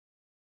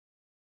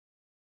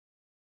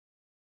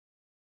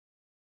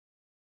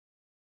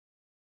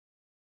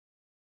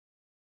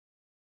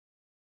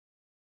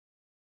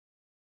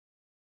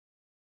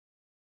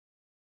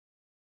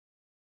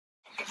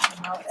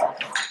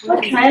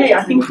Okay,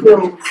 I think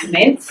we'll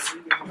commence.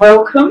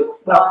 Welcome.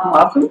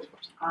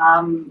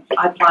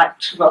 I'd like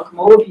to welcome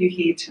all of you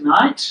here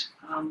tonight.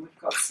 We've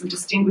got some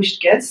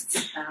distinguished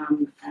guests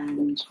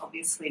and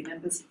obviously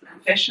members of the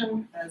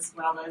profession, as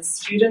well as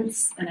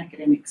students and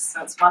academics.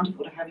 So it's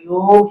wonderful to have you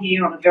all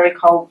here on a very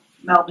cold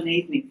Melbourne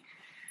evening.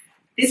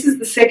 This is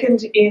the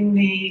second in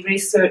the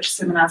research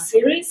seminar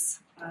series.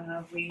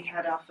 We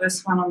had our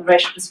first one on the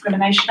Racial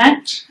Discrimination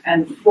Act,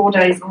 and 4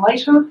 days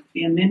later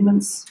the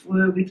amendments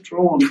were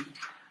withdrawn.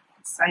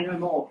 Say no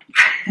more.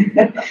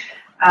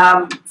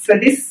 So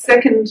this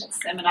second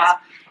seminar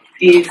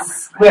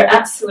we're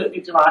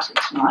absolutely delighted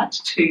tonight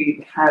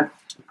to have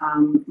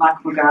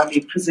Michael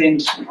McGavie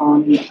present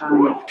on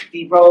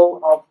the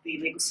role of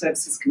the Legal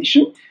Services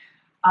Commission.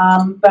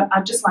 But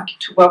I'd just like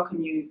to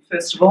welcome you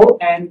first of all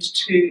and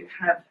to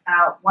have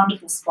our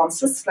wonderful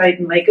sponsor,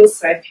 Sladen Legal,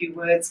 say a few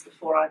words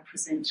before I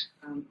present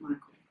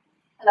Michael.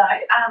 Hello,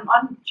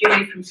 I'm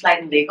Julie from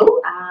Sladen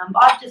Legal.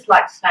 I'd just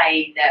like to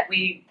say that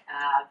we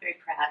are very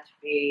proud to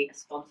be a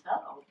sponsor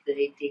of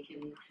the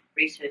Deakin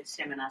Research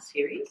Seminar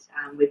Series.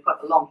 We've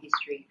got a long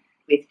history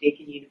with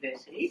Deakin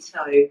University, so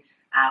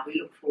we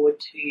look forward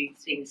to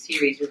seeing the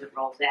series as it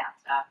rolls out.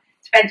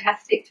 It's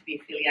fantastic to be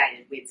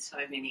affiliated with so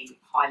many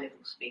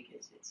high-level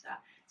speakers. It's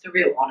a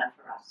real honour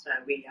for us. So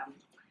we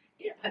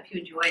hope you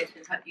enjoy it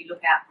and hope you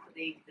look out for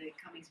the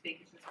coming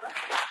speakers as well.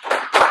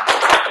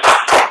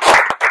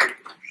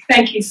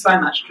 Thank you so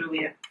much,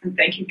 Julia, and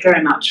thank you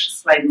very much,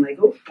 Sladen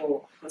Legal,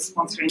 for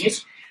sponsoring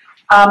this.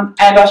 And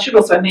I should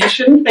also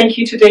mention, thank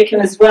you to Deakin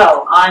as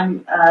well.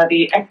 I'm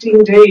the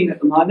acting dean at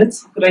the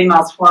moment. I've got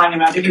emails flying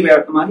around everywhere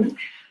at the moment.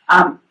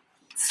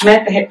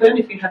 Samantha Hepburn,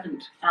 if you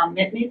haven't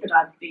met me, but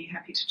I'd be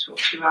happy to talk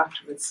to you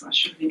afterwards. I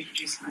should have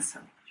introduced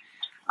myself.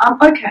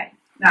 Okay,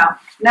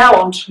 now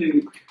on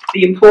to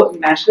the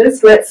important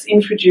matters. Let's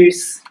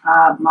introduce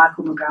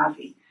Michael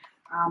McGavie.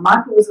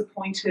 Michael was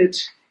appointed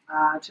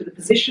to the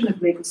position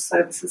of Legal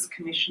Services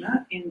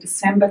Commissioner in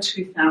December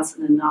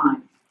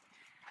 2009.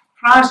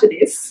 Prior to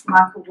this,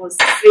 Michael was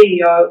the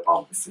CEO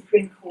of the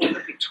Supreme Court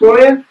of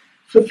Victoria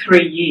for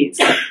 3 years.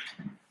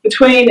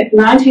 Between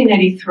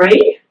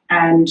 1983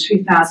 and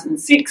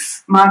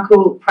 2006,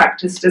 Michael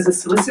practiced as a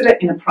solicitor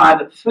in a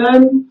private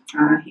firm.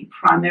 He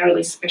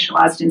primarily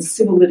specialised in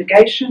civil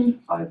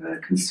litigation over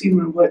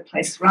consumer and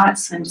workplace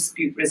rights and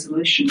dispute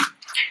resolution.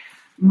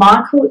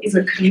 Michael is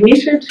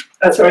committed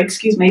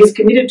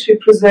to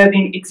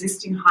preserving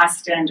existing high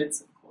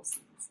standards, of course,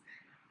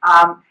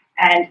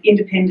 and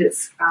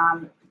independence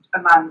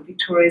among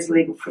Victoria's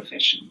legal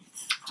profession.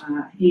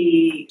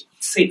 He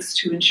seeks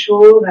to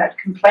ensure that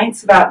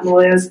complaints about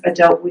lawyers are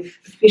dealt with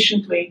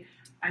efficiently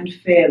and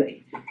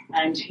fairly,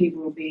 and he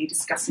will be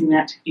discussing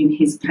that in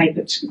his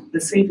paper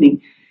this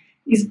evening.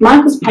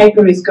 Michael's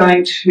paper is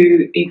going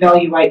to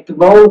evaluate the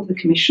role of the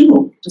Commission,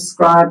 or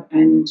describe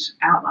and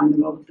outline the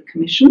role of the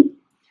Commission.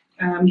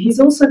 He's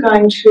also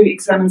going to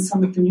examine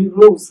some of the new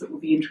rules that will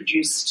be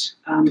introduced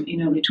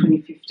in early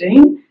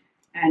 2015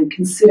 and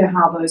consider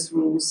how those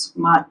rules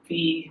might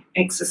be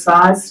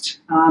exercised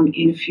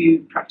in a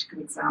few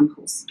practical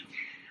examples.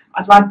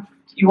 I'd like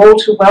you all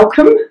to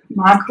welcome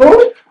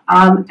Michael,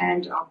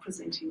 and I'll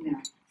present him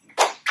now.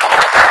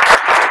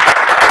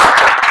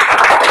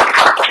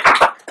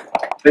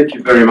 Thank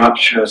you very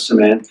much,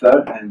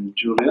 Samantha and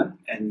Julia,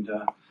 and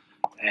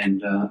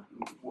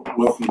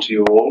welcome to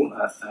you all.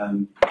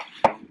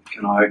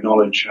 Can I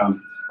acknowledge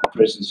the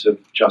presence of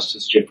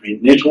Justice Jeffrey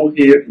Nettle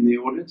here in the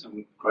audience?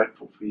 I'm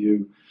grateful for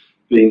you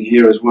being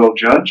here as well,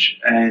 Judge.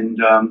 And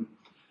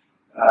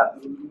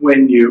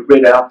when you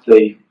read out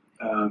the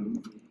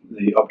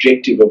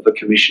objective of the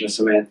Commissioner,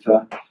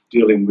 Samantha,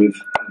 dealing with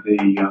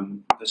the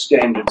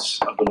standards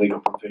of the legal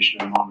profession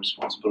and my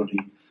responsibility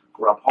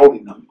for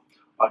upholding them,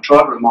 I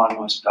try to remind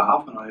my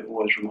staff, and I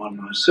always remind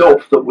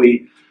myself, that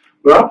we're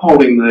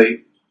upholding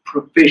the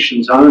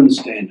profession's own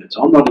standards.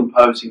 I'm not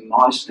imposing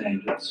my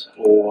standards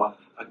or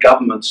a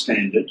government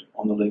standard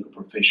on the legal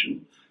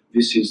profession.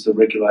 This is the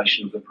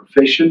regulation of the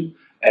profession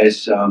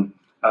as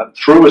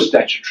through a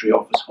statutory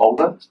office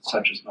holder,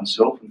 such as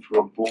myself, and through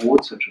a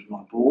board, such as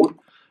my board.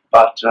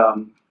 But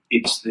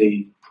it's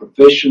the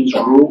profession's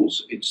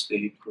rules, it's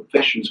the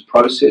profession's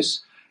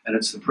process, and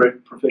it's the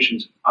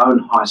profession's own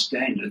high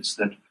standards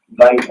that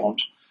they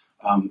want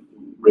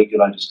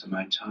regulators to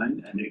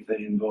maintain. And if that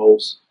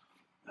involves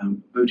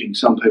booting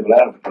some people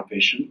out of the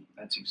profession,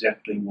 that's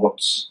exactly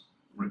what's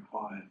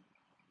required.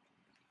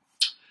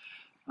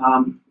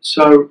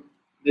 So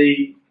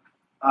the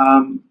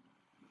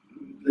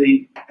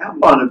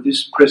outline of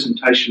this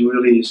presentation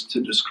really is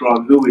to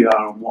describe who we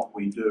are and what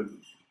we do.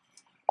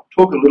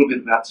 Talk a little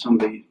bit about some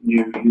of the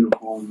new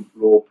uniform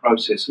law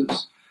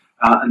processes,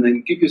 and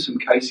then give you some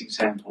case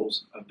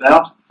examples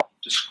about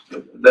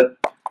that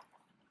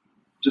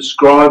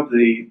describe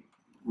the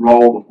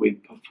role that we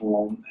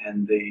perform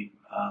and the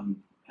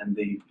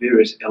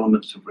various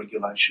elements of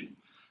regulation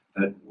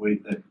that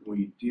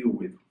we deal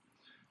with.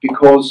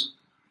 Because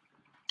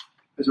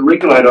as a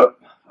regulator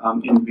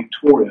in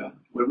Victoria,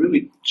 we're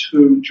really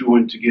two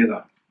joined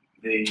together.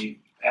 The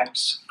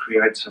Acts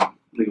create some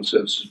Legal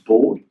Services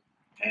Board,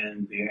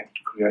 and the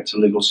Act creates a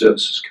Legal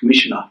Services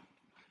Commissioner.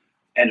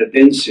 And it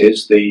then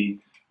says the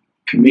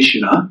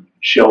Commissioner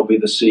shall be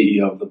the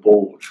CEO of the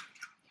board.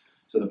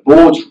 So the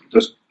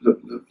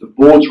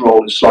board's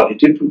role is slightly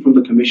different from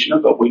the Commissioner,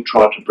 but we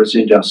try to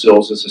present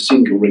ourselves as a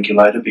single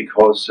regulator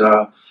because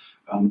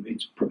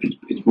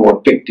it's more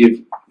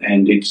effective,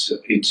 and it's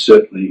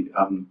certainly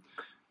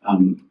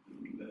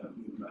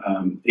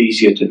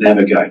easier to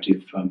navigate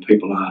if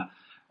people are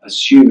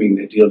assuming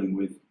they're dealing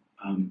with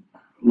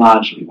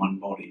largely one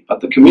body. But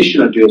the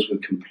Commissioner deals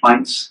with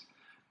complaints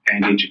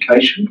and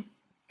education,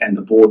 and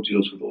the board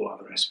deals with all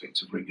other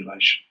aspects of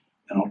regulation.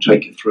 And I'll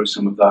take you through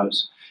some of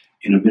those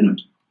in a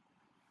minute.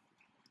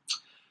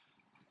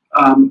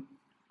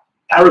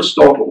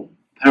 Aristotle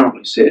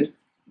apparently said,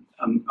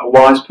 a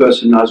wise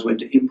person knows when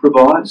to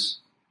improvise,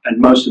 and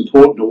most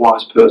important, a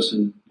wise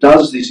person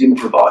does this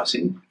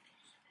improvising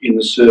in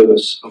the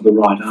service of the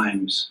right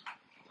aims.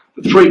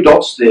 The three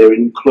dots there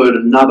include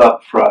another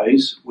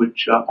phrase,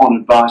 which on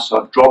advice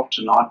I've dropped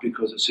tonight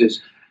because it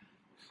says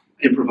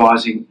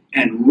improvising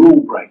and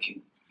rule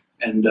breaking.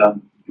 And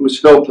it was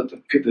felt that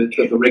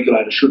the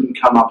regulator shouldn't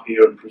come up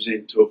here and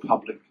present to a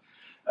public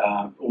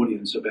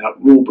audience about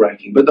rule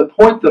breaking. But the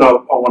point that I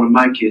want to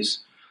make is,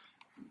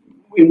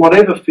 in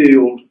whatever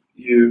field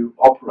you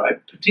operate,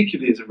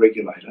 particularly as a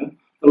regulator,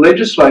 the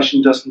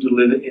legislation doesn't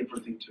deliver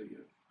everything to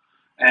you.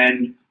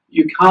 And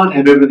you can't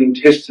have everything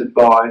tested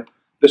by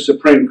the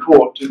Supreme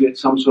Court to get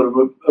some sort of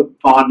a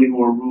finding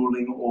or a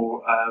ruling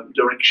or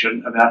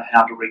direction about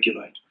how to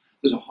regulate.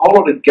 There's a whole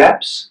lot of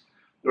gaps.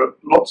 There are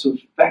lots of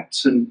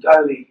facts and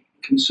daily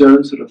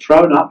concerns that are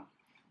thrown up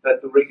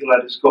that the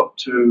regulator's got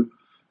to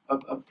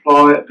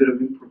apply a bit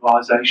of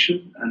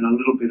improvisation and a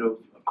little bit of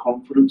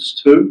confidence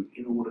to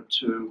in order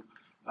to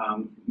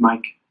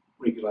make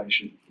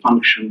regulation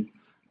function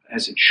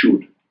as it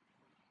should.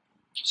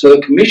 So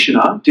the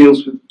Commissioner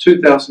deals with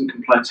 2,000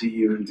 complaints a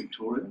year in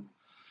Victoria.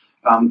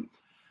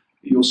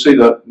 You'll see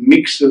the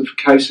mix of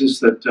cases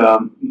that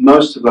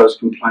most of those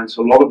complaints,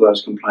 a lot of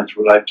those complaints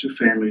relate to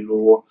family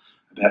law,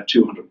 about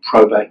 200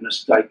 probate and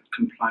estate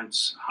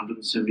complaints,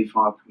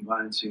 175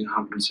 conveyancing,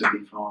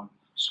 175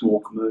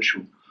 small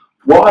commercial.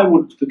 Why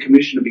would the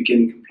Commissioner be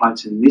getting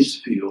complaints in this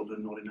field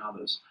and not in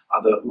others?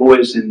 Are the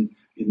lawyers in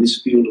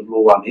this field of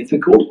law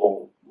unethical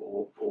or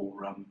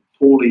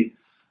poorly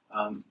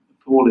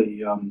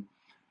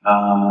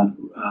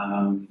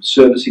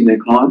servicing their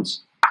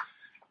clients?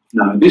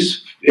 No,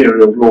 this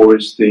area of law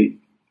is the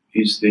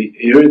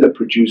area that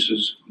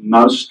produces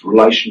most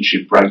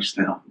relationship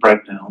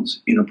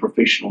breakdowns in a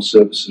professional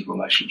services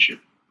relationship.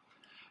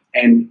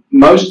 And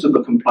most of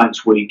the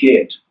complaints we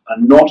get are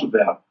not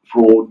about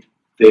fraud,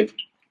 theft,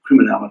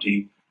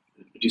 criminality,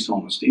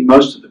 dishonesty.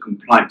 Most of the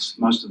complaints,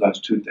 most of those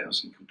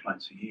 2,000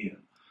 complaints a year,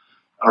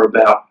 are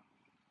about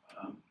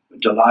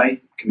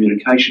delay,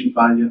 communication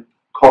failure,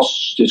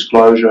 costs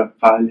disclosure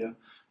failure,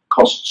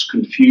 costs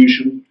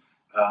confusion,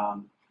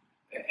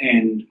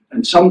 and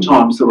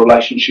sometimes the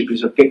relationship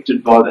is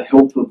affected by the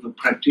health of the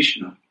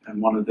practitioner.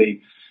 And one of the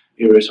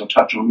areas I'll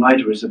touch on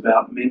later is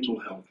about mental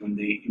health and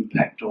the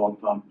impact of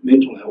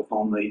mental health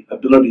on the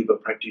ability of a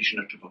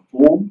practitioner to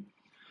perform.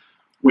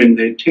 When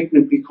they're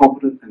technically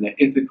competent and they're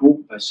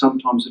ethical, they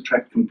sometimes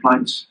attract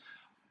complaints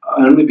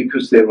only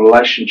because their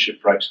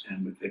relationship breaks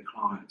down with their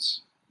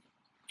clients.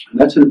 And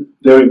that's a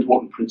very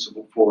important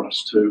principle for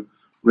us to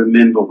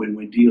remember when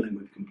we're dealing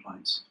with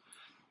complaints.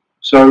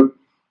 So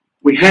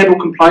we handle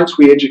complaints,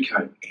 we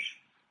educate.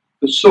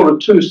 There's sort of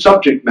two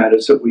subject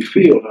matters that we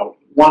feel are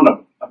one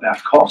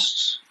about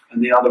costs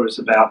and the other is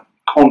about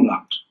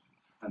conduct.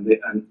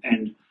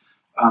 And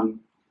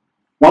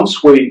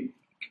once we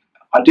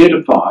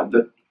identified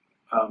that,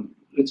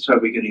 let's say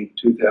we're getting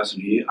 2,000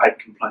 a year, 8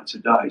 complaints a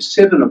day,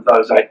 7 of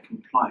those 8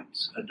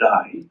 complaints a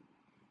day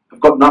have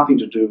got nothing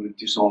to do with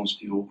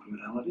dishonesty or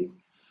criminality.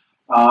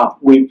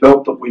 We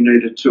felt that we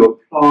needed to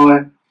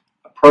apply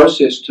a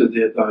process to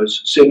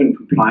those 7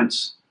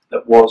 complaints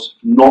that was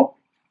not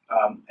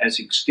as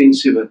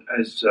extensive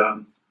as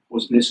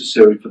was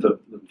necessary for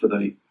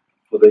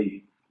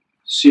the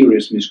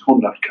serious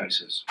misconduct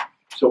cases.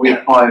 So we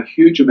apply a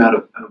huge amount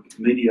of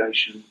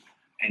mediation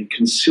and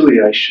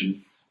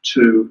conciliation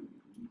to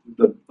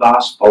the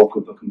vast bulk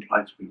of the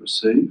complaints we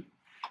receive.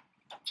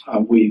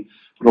 We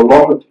put a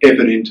lot of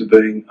effort into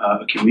being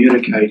a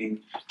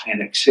communicating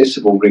and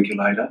accessible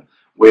regulator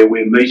where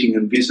we're meeting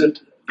and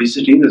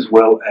visiting as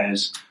well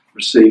as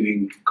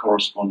receiving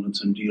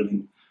correspondence and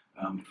dealing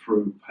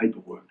through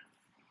paperwork.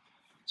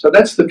 So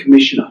that's the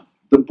Commissioner.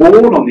 The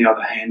Board, on the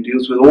other hand,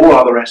 deals with all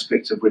other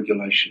aspects of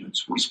regulation.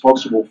 It's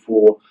responsible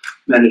for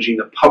managing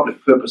the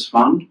Public Purpose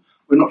Fund.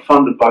 We're not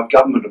funded by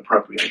government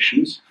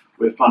appropriations.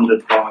 We're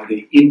funded by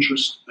the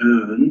interest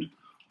earned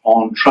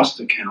on trust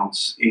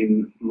accounts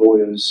in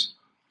lawyers'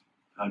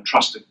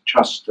 trust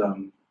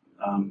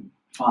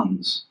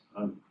funds,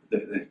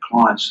 their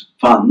clients'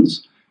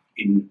 funds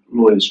in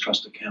lawyers'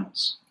 trust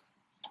accounts,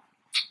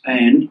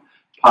 and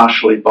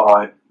partially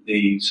by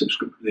the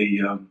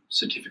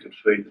certificate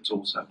fee that's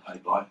also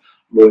paid by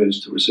lawyers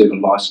to receive a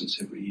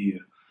licence every year.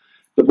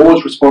 The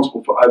board's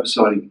responsible for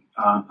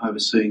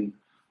overseeing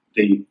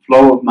the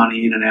flow of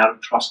money in and out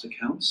of trust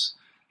accounts,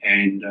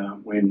 and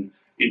when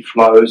it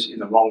flows in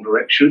the wrong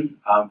direction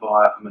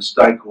via a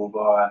mistake or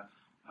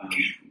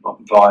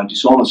via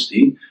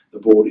dishonesty, the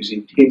board is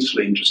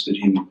intensely interested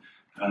in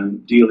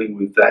dealing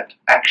with that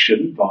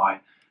action by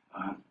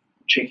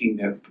checking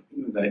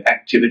the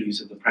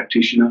activities of the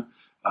practitioner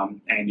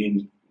and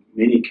in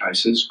many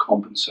cases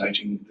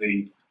compensating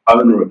the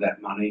owner of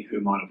that money who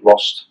might have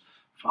lost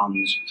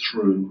funds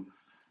through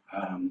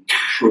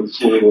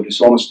fraud or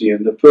dishonesty.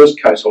 And the first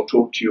case I'll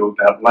talk to you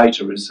about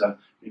later is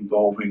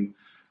involving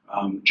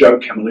Joe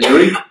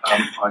Camilleri.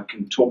 I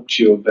can talk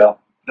to you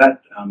about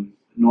that,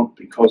 not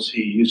because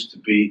he used to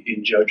be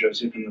in Joe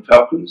Joseph and the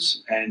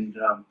Falcons and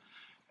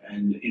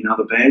in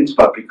other bands,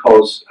 but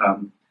because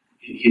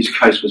his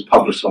case was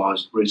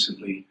publicised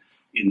recently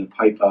in the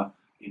paper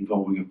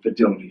involving a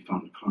Fidelity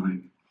Fund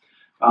claim.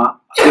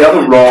 The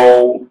other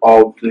role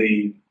of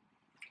the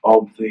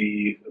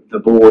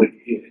board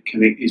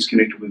is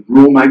connected with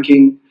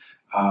rulemaking,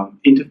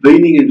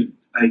 intervening in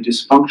a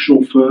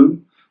dysfunctional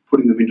firm,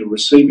 putting them into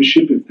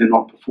receivership if they're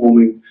not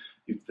performing,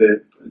 if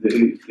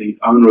the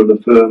owner of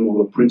the firm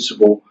or the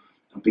principal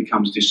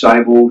becomes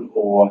disabled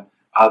or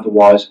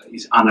otherwise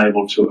is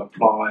unable to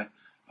apply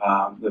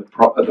the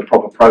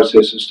proper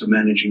processes to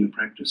managing the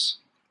practice.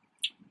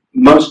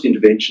 Most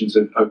interventions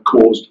are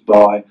caused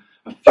by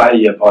a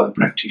failure by the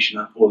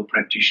practitioner or the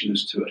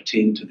practitioners to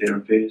attend to their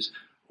affairs,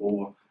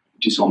 or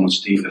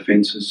dishonesty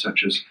offences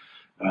such as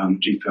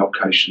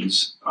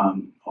defalcations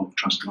of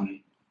trust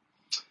money.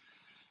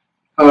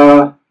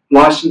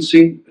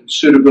 Licensing and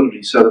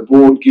suitability. So the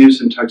board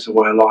gives and takes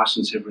away a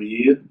licence every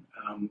year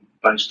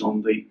based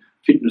on the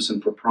fitness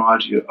and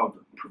propriety of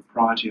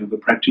the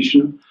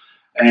practitioner,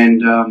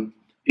 and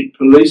it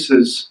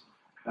polices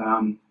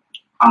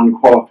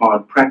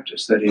unqualified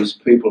practice, that is,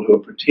 people who are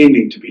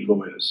pretending to be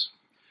lawyers.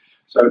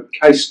 So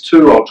case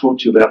 2 I'll talk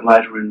to you about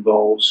later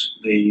involves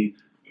the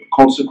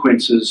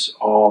consequences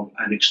of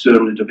an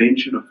external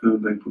intervention, a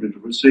firm being put into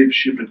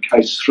receivership, and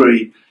case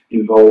 3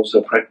 involves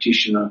a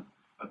practitioner,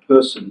 a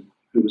person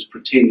who was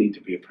pretending to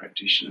be a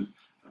practitioner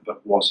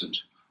but wasn't,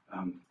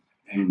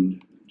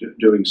 and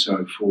doing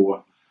so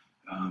for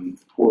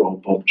poor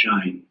old Bob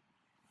Jane.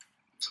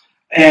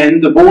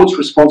 And the board's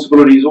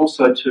responsibility is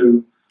also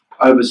to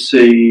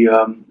oversee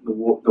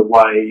the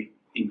way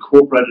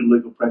incorporated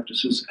legal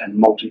practices and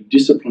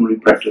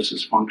multidisciplinary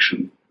practices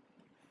function.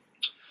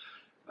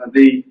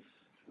 The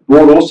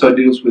board also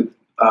deals with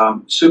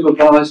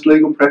supervised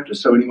legal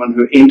practice, so anyone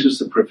who enters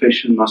the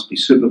profession must be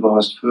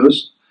supervised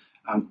first,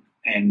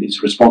 and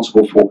is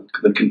responsible for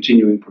the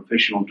continuing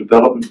professional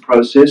development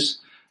process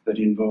that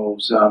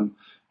involves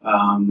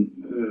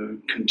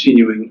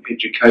continuing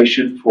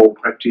education for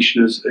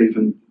practitioners,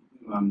 even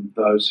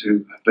those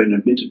who have been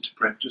admitted to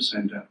practice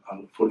and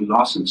are fully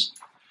licensed.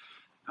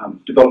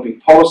 Developing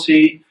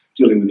policy,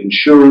 dealing with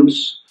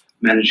insurance,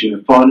 managing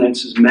the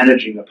finances,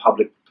 managing a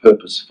public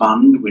purpose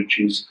fund, which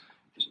is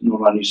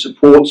not only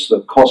supports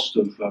the cost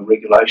of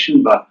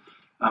regulation, but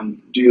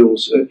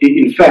deals,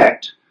 in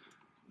fact,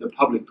 the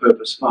public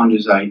purpose fund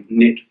is a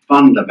net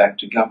funder back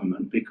to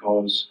government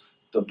because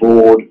the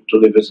board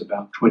delivers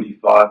about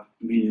 $25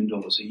 million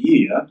a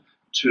year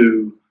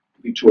to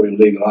Victoria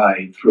Legal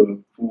Aid through a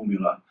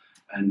formula.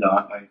 And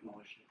I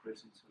acknowledge the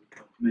presence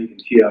of Megan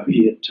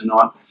here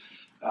tonight,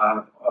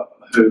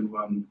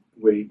 who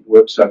we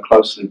work so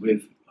closely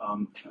with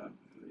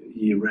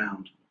year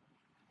round.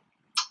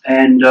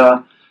 And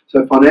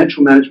so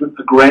financial management,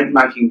 a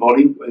grant-making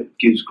body, it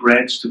gives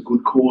grants to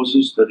good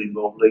causes that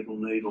involve legal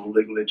need or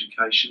legal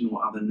education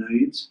or other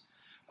needs.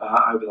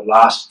 Over the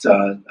last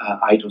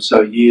 8 or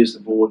so years, the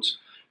board's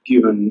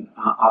given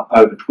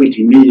over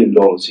 $20 million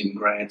in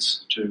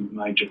grants to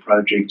major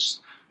projects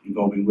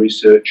involving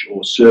research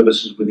or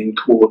services within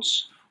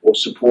courts or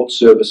support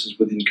services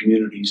within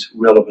communities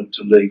relevant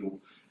to legal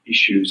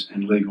issues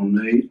and legal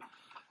need.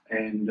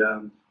 And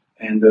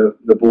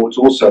the board's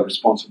also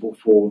responsible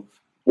for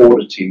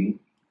auditing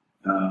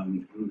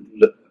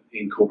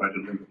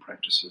incorporated legal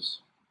practices.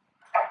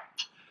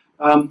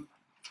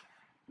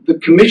 The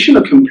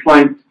commissioner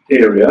complaint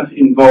area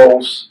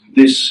involves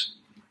this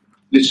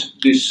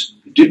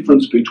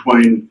difference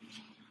between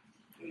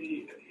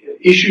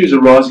issues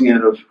arising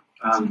out of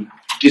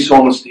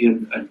dishonesty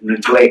and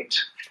neglect.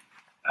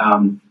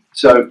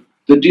 So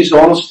the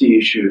dishonesty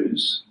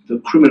issues, the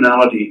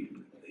criminality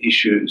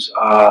issues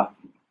are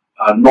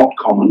not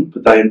common,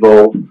 but they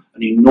involve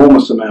an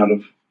enormous amount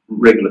of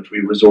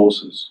regulatory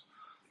resources.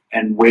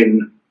 And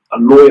when a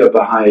lawyer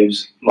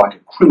behaves like a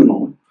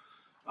criminal,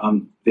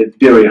 they're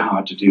very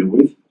hard to deal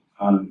with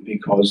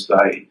because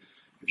they've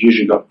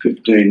usually got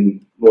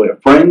 15 lawyer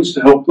friends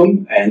to help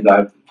them, and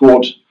they've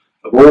thought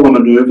of all the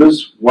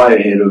manoeuvres way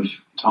ahead of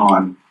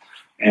time.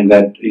 And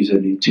that is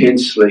an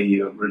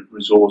intensely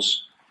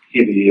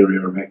resource-heavy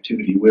area of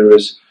activity,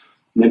 whereas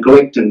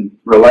neglect and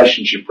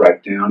relationship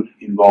breakdown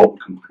involve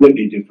a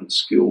completely different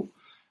skill,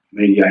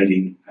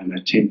 mediating and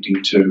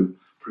attempting to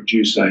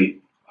produce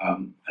an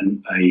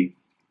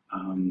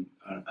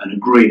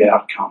agreed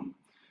outcome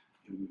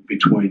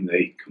between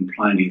the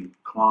complaining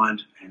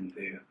client and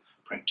their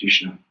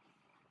practitioner.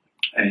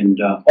 And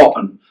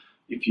often,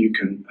 if you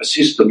can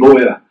assist the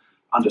lawyer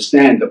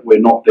understand that we're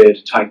not there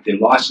to take their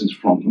licence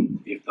from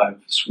them, if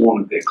they've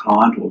sworn at their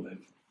client or they've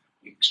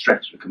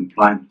attracted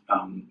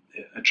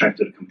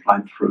a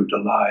complaint through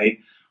delay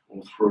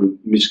or through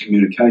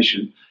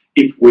miscommunication,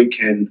 if we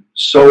can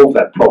solve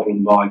that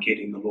problem by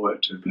getting the lawyer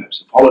to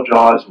perhaps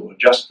apologise or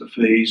adjust the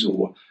fees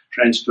or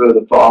transfer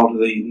the file to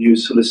the new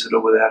solicitor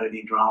without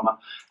any drama,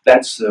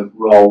 that's the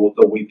role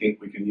that we think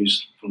we can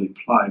usefully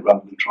play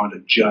rather than trying to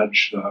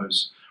judge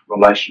those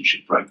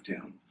relationship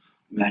breakdown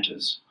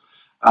matters.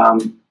 A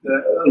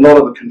lot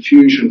of the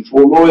confusion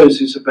for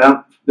lawyers is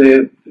about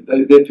they're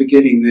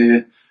forgetting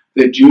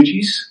their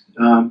duties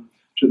to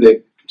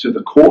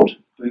the court,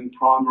 being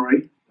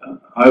primary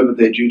over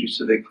their duties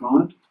to their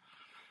client.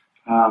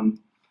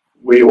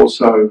 We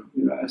also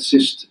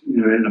assist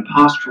in a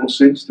pastoral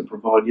sense to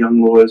provide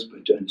young lawyers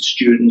and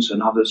students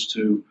and others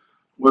to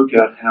work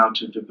out how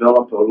to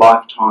develop a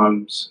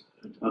lifetime's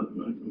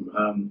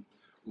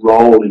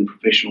role in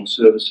professional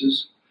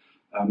services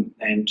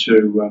and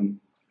to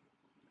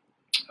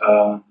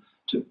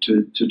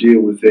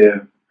deal with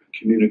their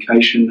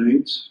communication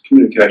needs.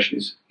 Communication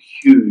is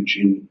huge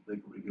in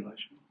legal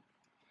regulation.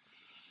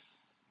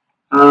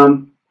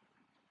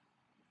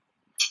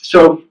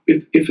 So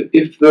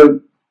if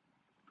the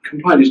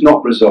complaint is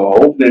not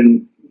resolved,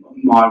 then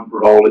my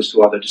role is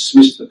to either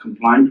dismiss the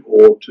complaint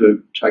or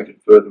to take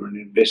it further and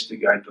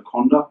investigate the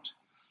conduct.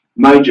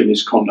 Major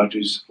misconduct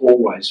is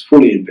always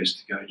fully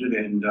investigated,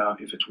 and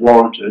if it's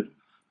warranted,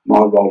 my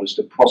role is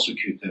to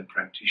prosecute that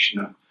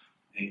practitioner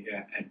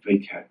at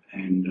VCAT,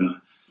 and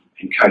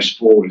Case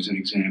 4 is an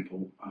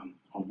example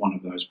of one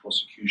of those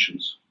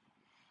prosecutions.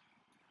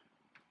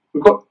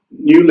 We've got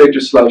new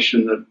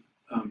legislation that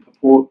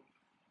purport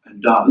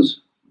and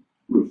does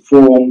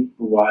reform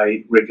the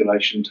way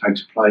regulation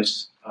takes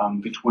place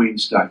between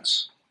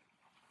states.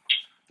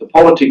 The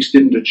politics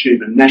didn't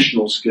achieve a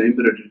national scheme,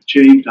 but it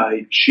achieved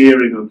a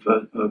sharing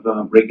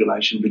of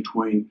regulation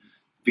between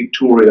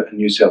Victoria and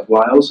New South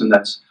Wales, and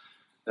that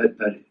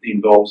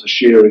involves a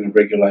sharing of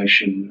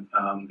regulation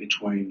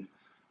between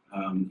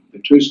the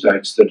two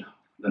states that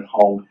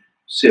hold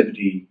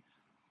 73%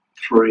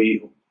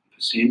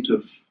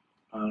 of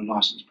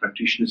licensed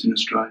practitioners in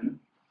Australia.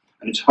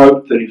 And it's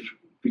hoped that if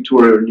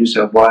Victoria and New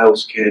South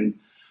Wales can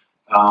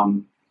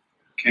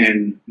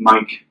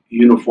make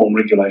uniform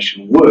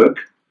regulation work,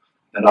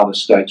 that other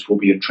states will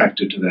be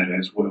attracted to that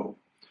as well.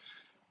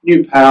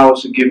 New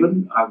powers are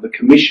given. The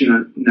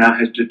Commissioner now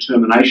has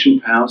determination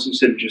powers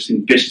instead of just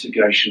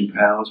investigation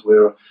powers,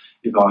 where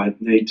if I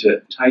need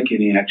to take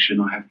any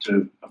action, I have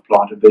to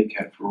apply to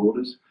VCAT for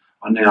orders.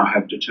 I now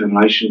have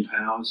determination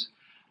powers,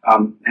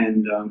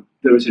 and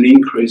there is an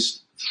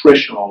increased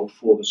threshold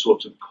for the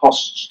sorts of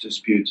costs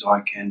disputes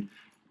I can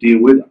deal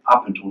with.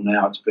 Up until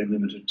now, it's been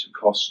limited to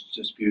costs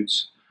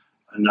disputes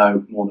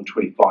no more than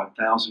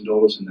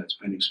 $25,000, and that's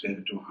been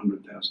expanded to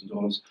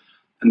 $100,000.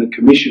 And the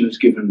Commission is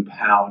given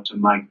power to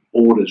make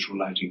orders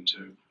relating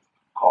to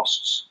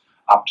costs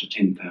up to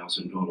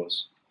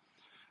 $10,000.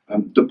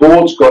 The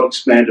board's got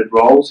expanded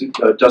roles. It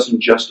doesn't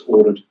just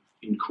audit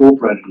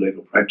incorporated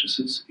legal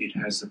practices. It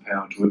has the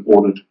power to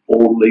audit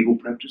all legal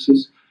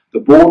practices. The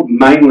board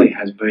mainly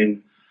has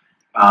been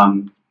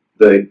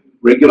the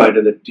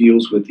regulator that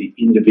deals with the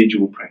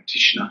individual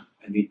practitioner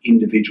and the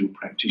individual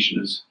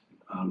practitioner's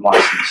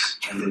licence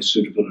and their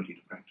suitability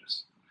to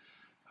practice.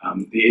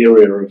 The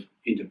area of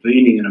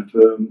intervening in a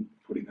firm,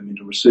 putting them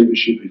into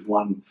receivership, is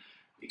one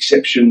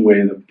exception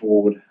where the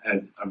board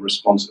had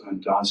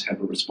does have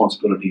a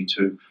responsibility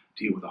to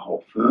deal with the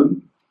whole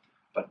firm.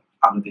 But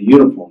under the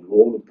uniform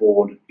law, the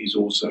board is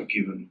also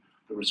given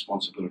the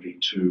responsibility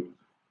to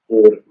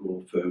audit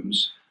law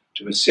firms,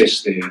 to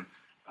assess their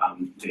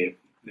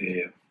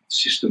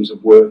systems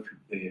of work,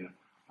 their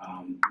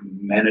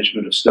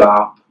management of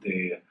staff,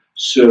 their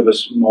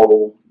service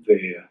model,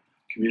 their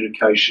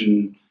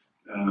communication,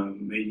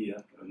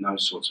 media, and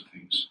those sorts of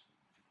things.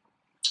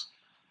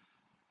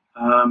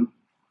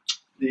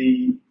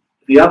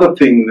 The other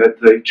thing that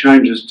the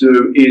changes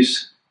do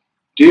is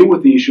deal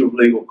with the issue of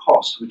legal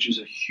costs, which is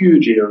a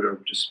huge area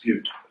of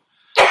dispute.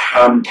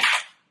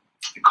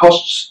 The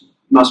costs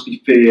must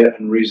be fair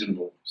and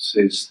reasonable,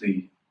 says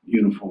the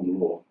uniform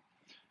law.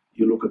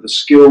 You look at the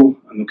skill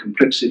and the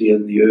complexity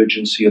and the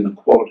urgency and the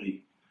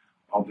quality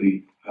of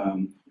the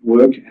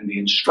work and the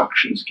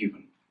instructions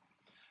given.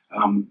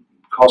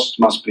 Costs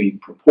must be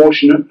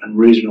proportionate and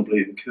reasonably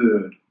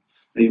incurred.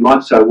 Now you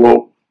might say,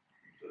 well,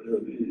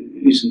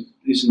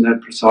 isn't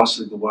that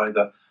precisely the way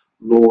the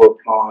law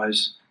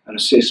applies an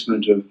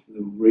assessment of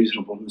the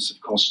reasonableness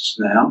of costs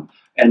now?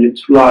 And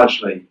it's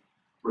largely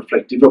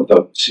reflective of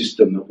the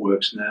system that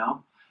works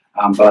now,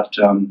 but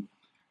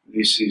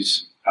this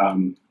is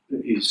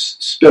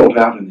spelled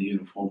out in the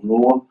uniform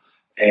law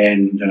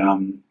and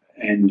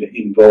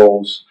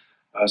involves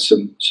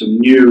some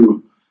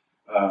new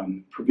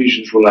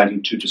provisions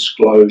relating to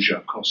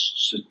disclosure,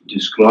 costs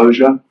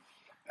disclosure,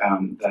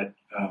 that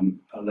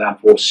allow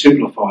for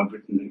simplified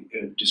written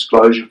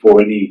disclosure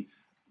for any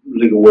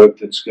legal work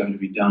that's going to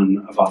be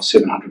done above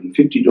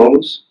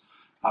 $750,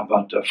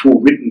 but a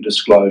full written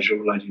disclosure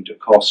relating to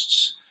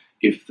costs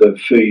if the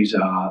fees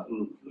are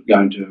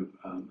going to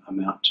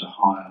amount to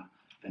higher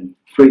than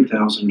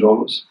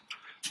 $3,000.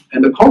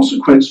 And the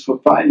consequence for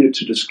failure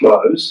to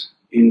disclose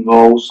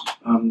involves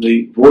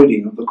the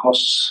voiding of the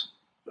costs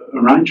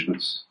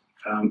arrangements,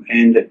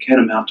 and it can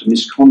amount to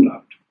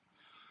misconduct.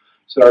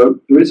 So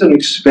there is an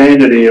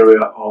expanded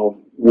area of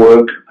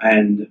work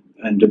and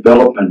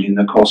development in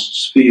the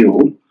costs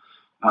field,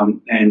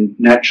 and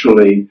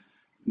naturally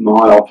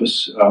my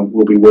office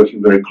will be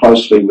working very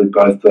closely with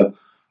both the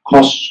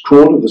Costs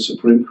Court of the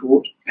Supreme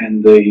Court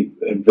and the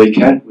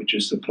VCAT, which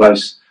is the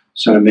place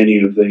so many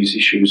of these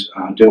issues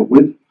are dealt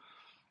with,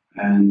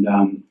 and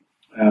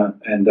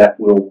that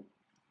will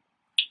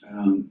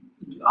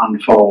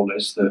unfold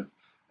as the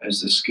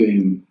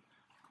scheme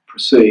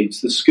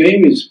proceeds. The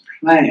scheme is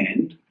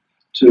planned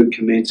to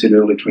commence in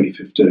early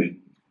 2015.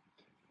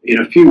 In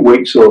a few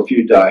weeks or a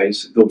few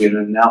days, there'll be an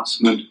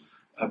announcement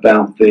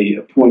about the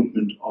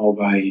appointment of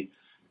a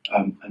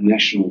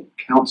national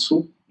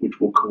council, which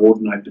will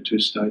coordinate the two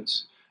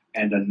states,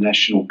 and a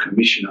national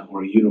commissioner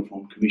or a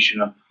uniform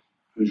commissioner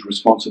whose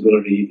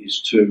responsibility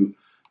is to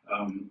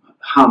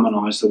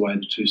harmonise the way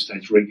the two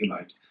states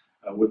regulate.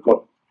 We've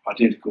got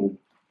identical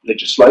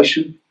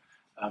legislation.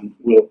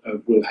 We'll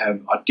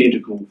have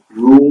identical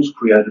rules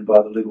created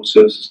by the Legal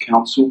Services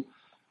Council,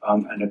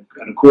 and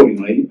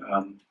accordingly,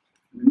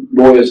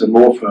 lawyers and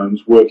law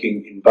firms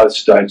working in both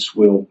states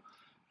will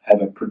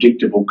have a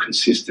predictable,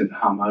 consistent,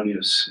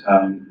 harmonious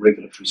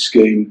regulatory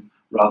scheme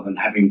rather than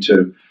having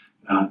to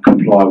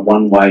comply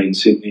one way in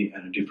Sydney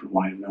and a different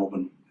way in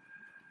Melbourne.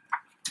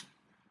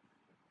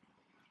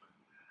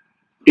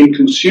 In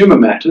consumer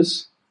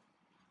matters,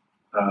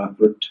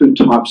 there are two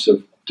types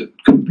of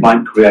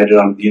complaint created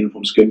under the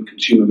uniform scheme: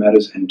 consumer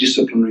matters and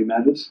disciplinary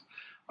matters.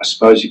 I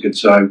suppose you could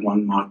say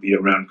one might be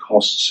around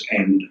costs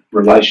and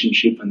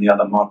relationship, and the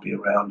other might be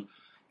around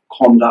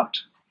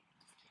conduct.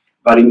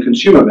 But in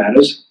consumer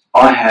matters,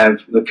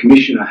 the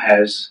Commissioner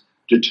has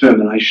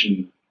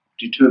determinative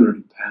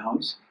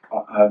powers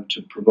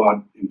to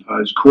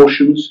impose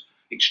cautions,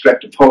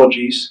 extract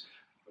apologies,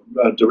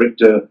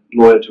 direct a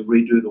lawyer to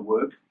redo the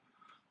work.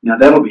 Now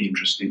that'll be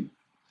interesting.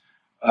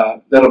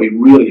 That'll be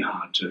really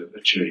hard to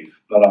achieve,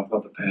 but I've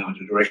got the power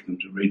to direct them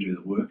to redo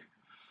the work.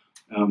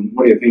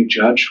 What do you think,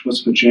 Judge?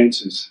 What's the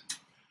chances?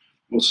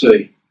 We'll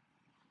see.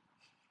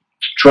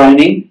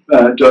 Training,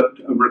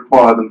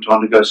 require them to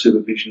undergo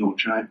supervision or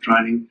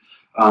training,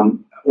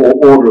 or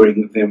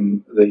ordering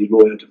the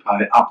lawyer to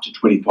pay up to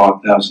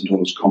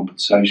 $25,000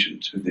 compensation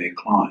to their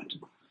client.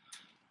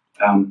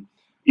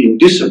 In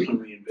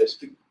disciplinary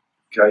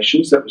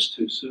investigations, that was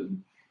too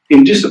soon.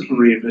 In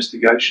disciplinary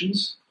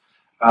investigations,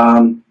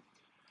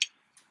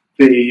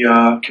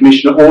 the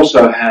Commissioner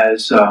also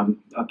has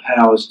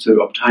powers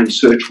to obtain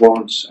search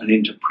warrants and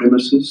enter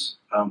premises,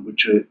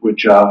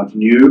 which are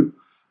new.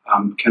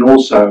 Can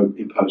also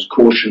impose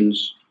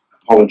cautions,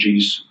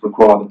 apologies,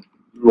 require the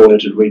lawyer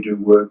to redo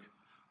work,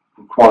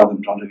 require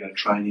them to undergo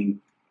training,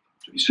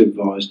 to be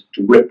supervised,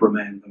 to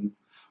reprimand them,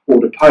 or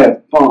to pay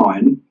a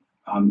fine,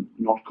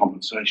 not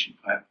compensation,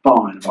 pay a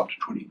fine of up to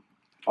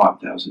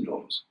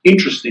 $25,000.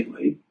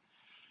 Interestingly,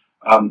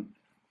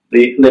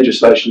 the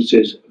legislation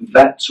says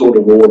that sort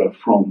of order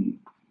from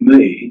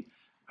me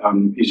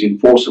is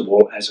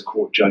enforceable as a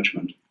court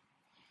judgment.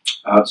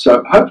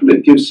 So hopefully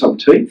it gives some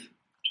teeth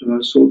to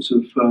those sorts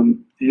of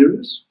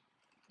areas.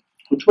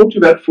 I'll talk to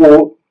you about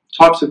 4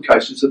 types of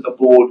cases that the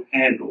board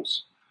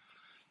handles.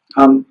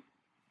 I'm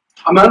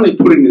only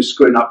putting this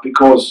screen up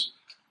because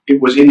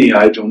it was in the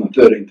Age on the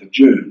 13th of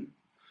June,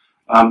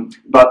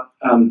 but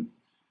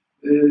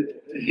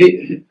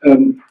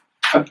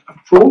a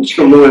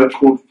fraudster lawyer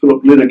called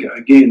Philip Lineker,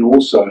 again,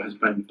 also has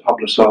been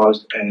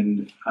publicised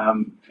and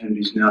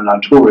is now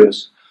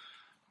notorious.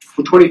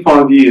 For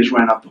 25 years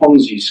ran a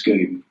Ponzi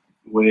scheme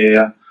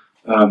where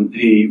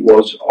he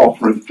was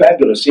offering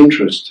fabulous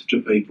interest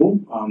to people,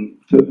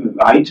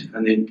 8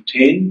 and then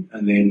 10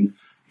 and then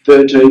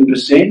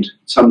 13%,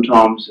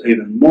 sometimes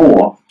even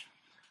more,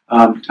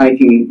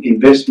 taking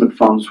investment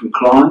funds from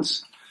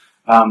clients,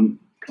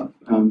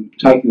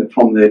 taking it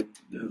from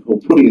or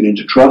putting it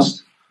into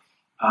trust,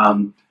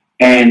 or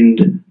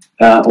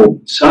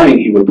saying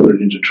he would put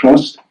it into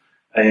trust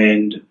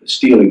and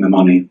stealing the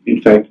money.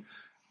 In fact,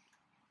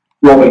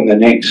 robbing the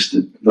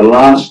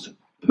last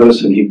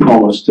person he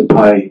promised to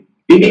pay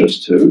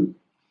interest to,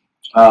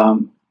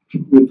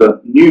 with the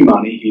new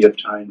money he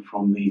obtained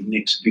from the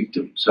next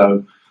victim.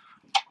 So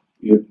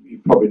you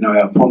probably know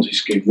how Ponzi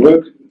scheme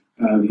work.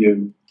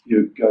 You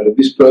go to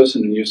this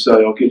person and you say,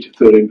 I'll get you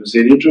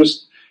 13%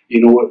 interest.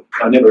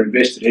 I never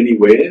invested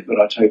anywhere, but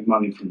I take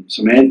money from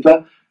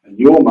Samantha, and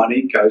your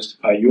money goes to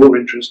pay your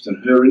interest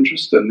and her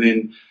interest, and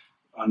then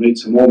I need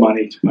some more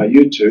money to pay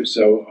you too,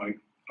 so I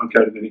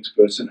go to the next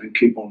person and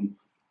keep on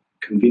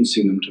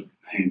convincing them to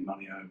hand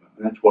money over.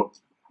 And that's what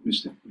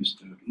Mr.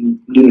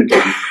 Lineker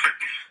did.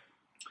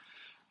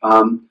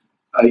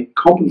 A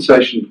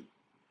compensation,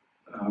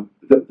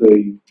 that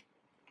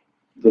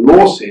the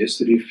law says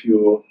that if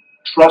you're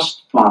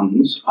trust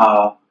funds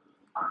are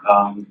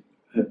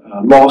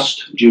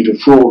lost due to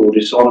fraud or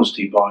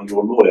dishonesty by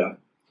your lawyer,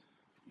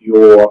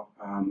 you're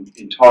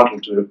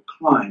entitled to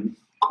claim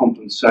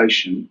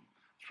compensation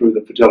through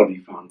the Fidelity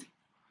Fund,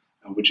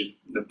 which is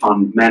the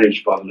fund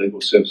managed by the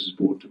Legal Services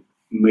Board to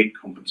meet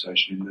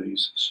compensation in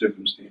these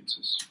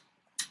circumstances.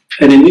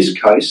 And in this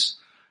case,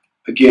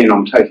 again,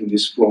 I'm taking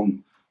this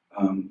from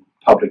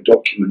public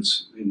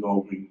documents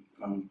involving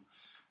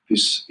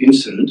this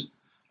incident.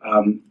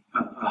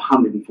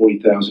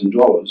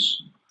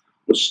 $140,000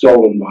 was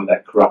stolen by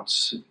that corrupt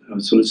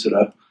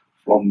solicitor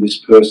from this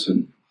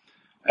person,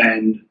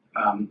 and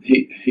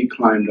he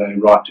claimed a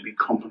right to be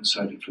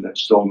compensated for that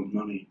stolen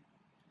money.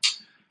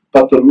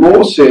 But the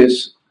law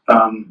says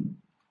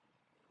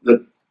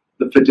that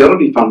the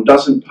Fidelity Fund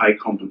doesn't pay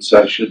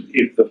compensation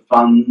if the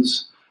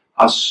funds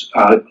are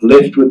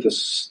left with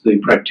the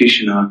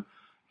practitioner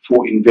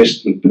for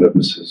investment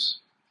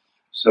purposes.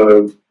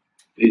 So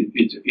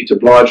it's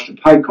obliged to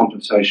pay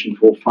compensation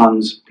for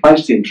funds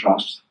placed in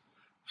trust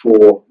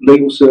for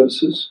legal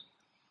services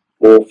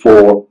or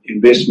for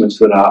investments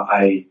that are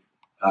a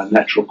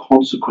natural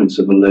consequence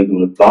of the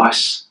legal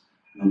advice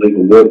and the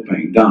legal work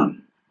being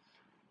done.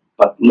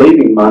 But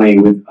leaving money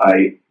with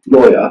a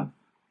lawyer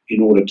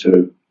in order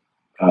to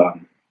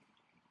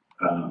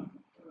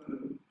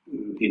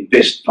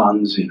invest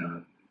funds in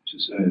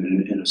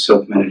a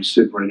self-managed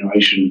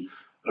superannuation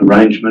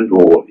arrangement,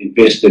 or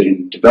invested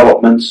in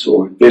developments,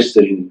 or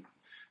invested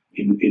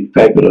in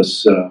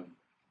fabulous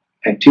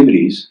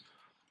activities,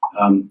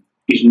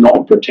 is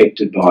not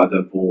protected by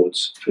the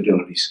board's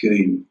Fidelity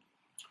scheme.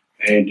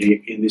 And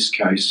in this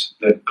case,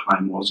 that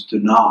claim was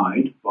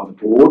denied by the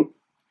board.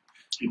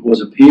 It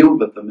was appealed,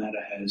 but the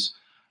matter has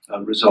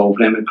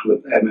resolved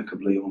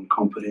amicably on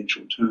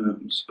confidential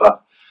terms.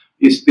 But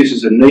this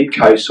is a neat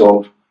case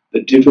of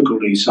the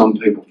difficulty some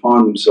people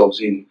find themselves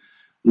in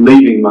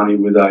leaving money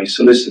with a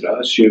solicitor,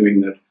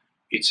 assuming that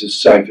it's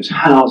as safe as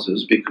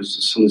houses because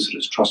the solicitor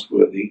is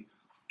trustworthy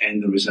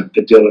and there is a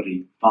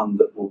Fidelity Fund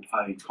that will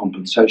pay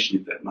compensation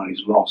if that money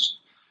is lost.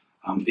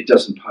 It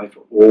doesn't pay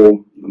for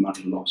all the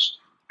money lost.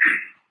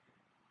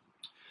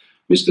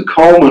 Mr.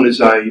 Coleman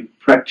is a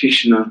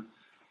practitioner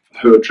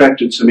who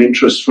attracted some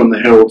interest from the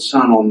Herald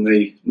Sun on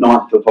the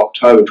 9th of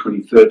October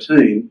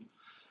 2013,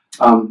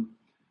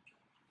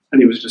 and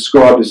he was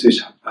described as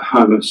this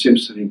Homer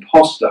Simpson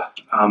imposter.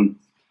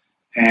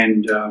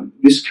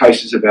 This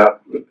case is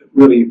about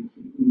really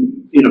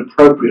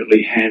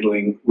inappropriately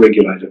handling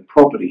regulated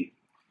property.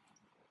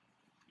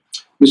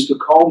 Mr.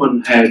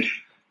 Coleman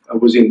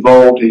was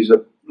involved, he's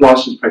a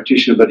licensed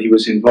practitioner, but he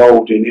was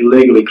involved in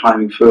illegally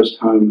claiming first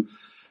home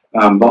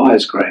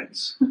buyers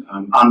grants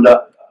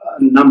under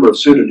a number of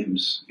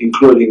pseudonyms,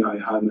 including a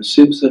Homer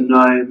Simpson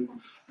name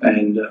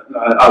and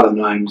other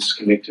names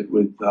connected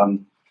with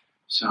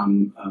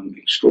some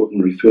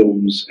extraordinary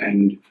films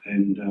and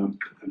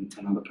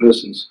other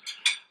persons.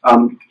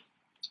 A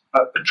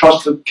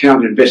trust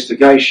account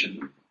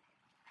investigation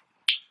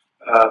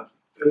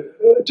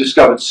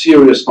discovered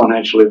serious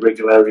financial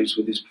irregularities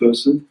with this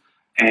person,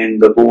 and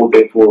the board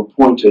therefore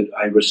appointed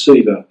a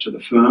receiver to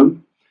the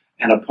firm.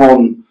 And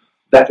upon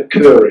that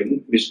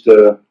occurring,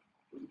 Mr.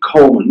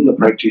 Coleman, the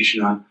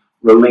practitioner,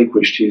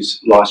 relinquished his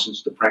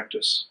licence to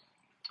practice.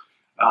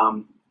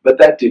 But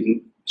that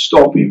didn't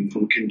stop him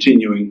from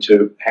continuing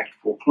to act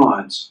for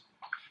clients.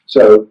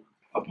 So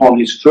upon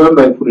his firm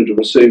being put into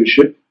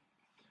receivership,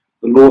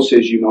 the law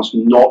says you must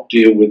not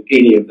deal with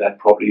any of that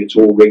property. It's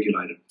all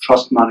regulated.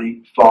 Trust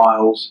money,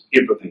 files,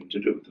 everything to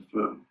do with the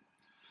firm.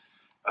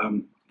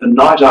 The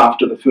night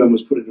after the firm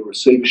was put into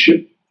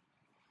receivership,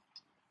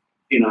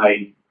 in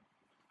a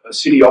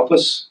city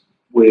office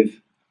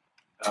with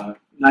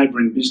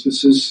neighbouring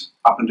businesses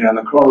up and down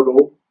the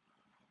corridor,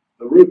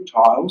 the roof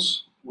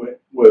tiles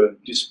were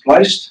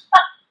displaced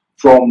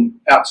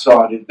from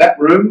outside in that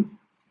room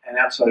and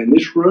outside in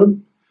this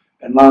room,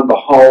 and lo and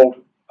behold,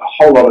 a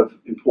whole lot of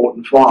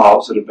important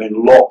files that had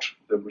been locked.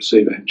 The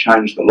receiver had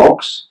changed the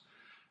locks,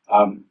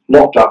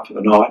 locked up for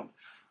the night. A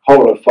whole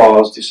lot of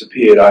files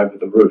disappeared over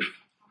the roof.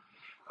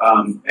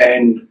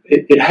 And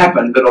it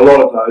happened that a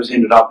lot of those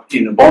ended up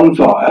in a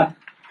bonfire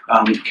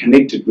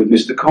connected with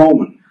Mr.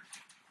 Coleman.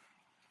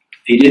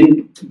 He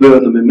didn't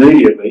burn them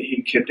immediately.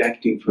 He kept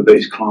acting for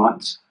these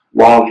clients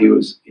while he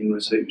was in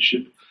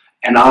receivership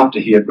and after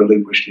he had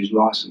relinquished his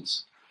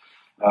licence.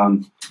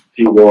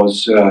 He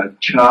was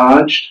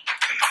charged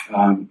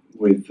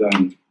with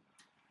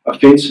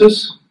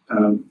offences,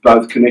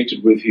 both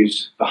connected with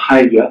his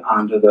behaviour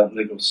under the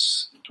Legal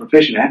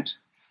Profession Act,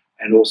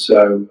 and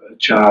also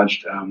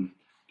charged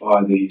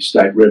by the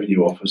State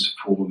Revenue Office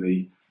for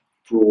the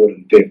fraud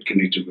and theft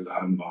connected with the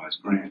Home Buyers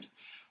Grant.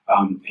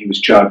 He was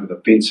charged with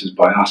offences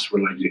by us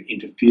related to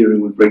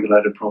interfering with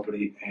regulated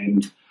property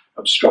and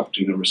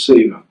obstructing a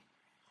receiver.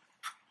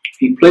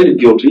 He pleaded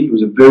guilty. He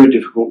was a very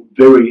difficult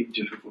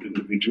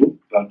individual,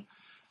 but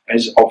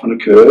as often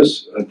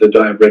occurs at the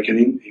day of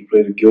reckoning, he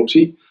pleaded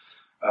guilty.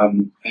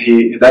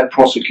 Our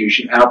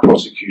prosecution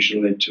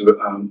led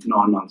to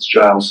 9 months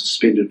jail,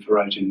 suspended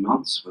for 18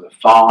 months with a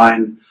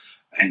fine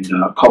and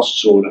a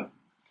costs order.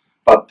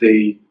 but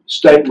the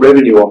State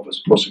Revenue Office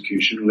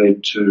prosecution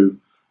led to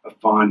a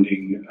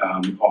finding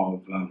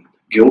of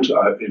guilt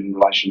in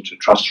relation to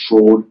trust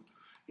fraud,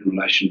 in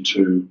relation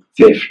to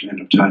theft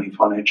and obtaining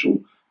financial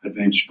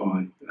advantage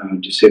by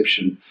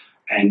deception,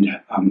 and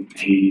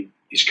he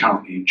is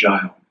currently in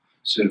jail,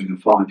 serving a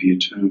 5-year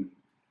term.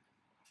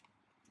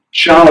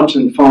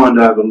 Charlatan fined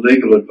over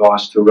legal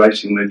advice to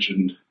racing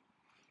legend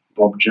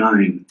Bob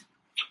Jane.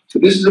 So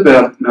this is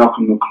about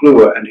Malcolm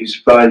McClure and his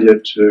failure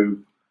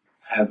to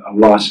have a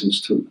licence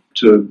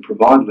to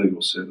provide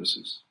legal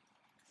services.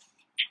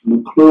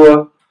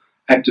 McClure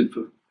acted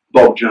for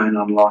Bob Jane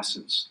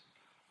unlicensed.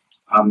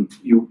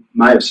 You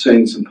may have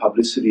seen some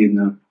publicity in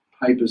the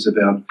papers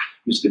about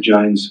Mr.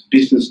 Jane's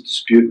business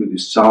dispute with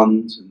his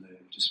sons and the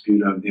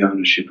dispute over the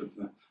ownership of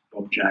the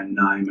Bob Jane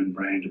name and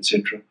brand,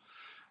 etc.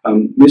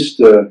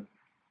 Mr.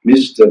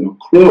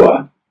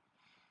 McClure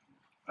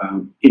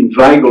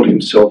inveigled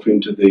himself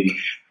into the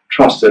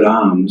trusted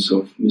arms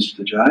of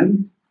Mr.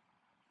 Jane,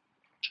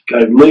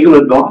 gave legal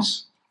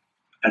advice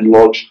and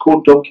lodged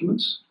court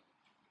documents,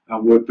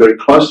 worked very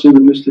closely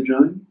with Mr.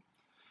 Jane.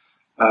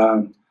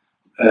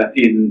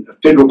 In a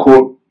federal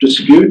court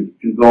dispute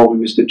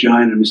involving Mr.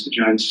 Jane and Mr.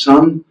 Jane's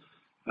son,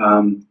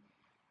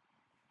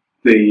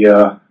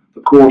 the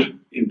court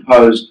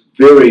imposed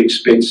very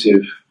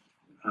expensive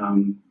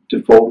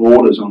default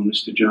orders on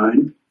Mr.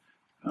 Jane.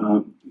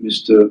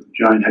 Mr.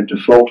 Jane had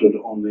defaulted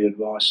on the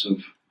advice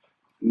of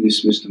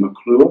Mr.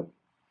 McClure.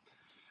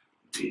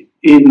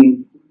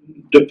 In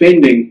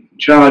defending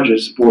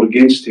charges brought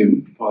against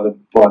him by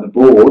the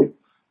board,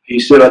 he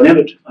said, I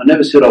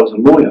never said I was a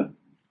lawyer.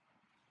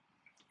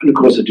 And of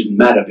course it didn't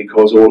matter,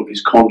 because all of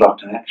his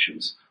conduct and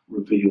actions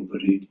revealed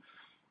that he'd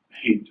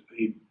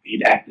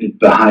acted,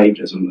 behaved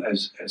as a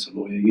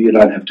lawyer. You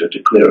don't have to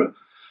declare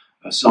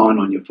a sign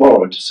on your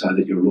forehead to say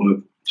that you're a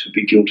lawyer to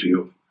be guilty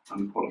of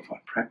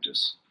unqualified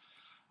practice.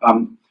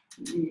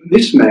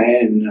 This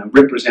man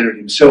represented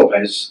himself,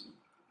 as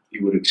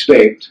you would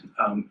expect,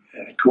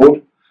 at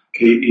court.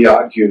 He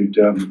argued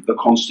the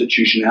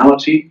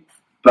constitutionality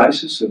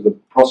basis of the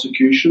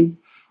prosecution,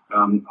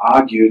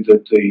 argued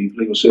that the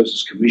Legal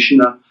Services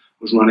Commissioner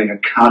was running a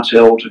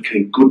cartel to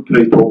keep good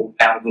people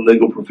out of the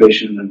legal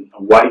profession and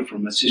away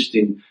from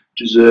assisting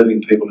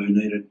deserving people who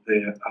needed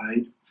their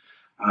aid.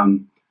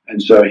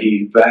 And so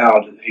he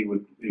vowed that he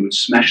would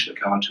smash the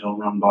cartel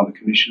run by the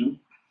Commissioner.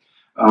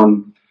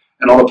 And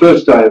on the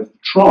first day of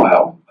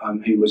trial,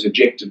 he was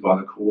ejected by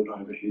the court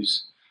over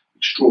his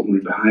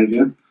extraordinary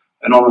behaviour.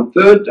 And on the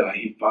third day,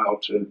 he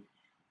failed to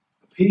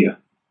appear.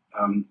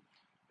 And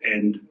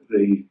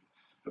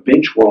a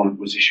bench warrant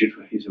was issued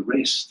for his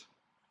arrest.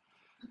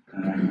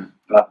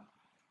 But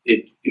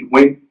it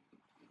went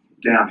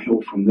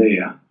downhill from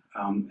there.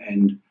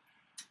 And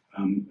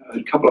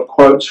a couple of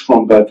quotes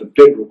from both the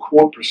federal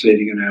court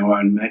proceeding and our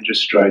own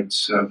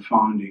magistrate's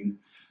finding.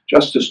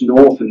 Justice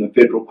North in the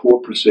federal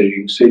court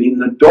proceeding said, in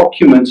the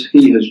documents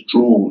he has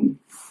drawn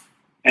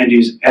and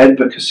his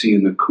advocacy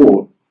in the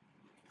court,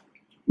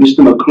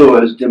 Mr.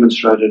 McClure has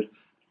demonstrated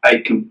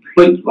a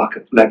complete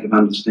lack of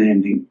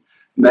understanding,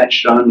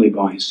 matched only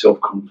by his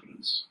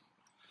self-confidence,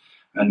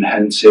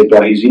 and said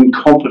by his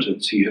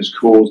incompetence he has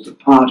caused the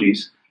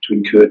parties to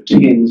incur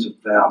tens of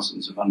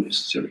thousands of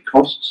unnecessary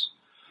costs,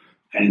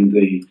 and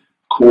the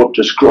court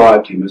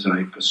described him as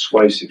a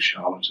persuasive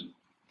charlatan,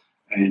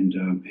 and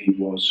he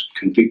was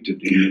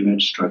convicted in the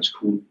magistrate's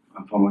court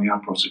following our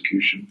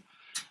prosecution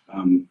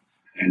and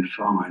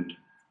fined.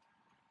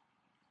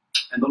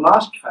 And the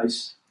last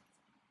case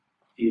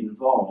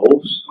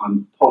involves, I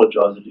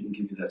apologise I didn't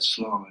give you that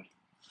slide.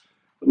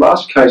 The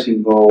last case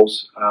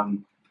involves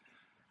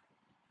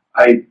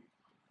a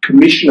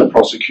commissioner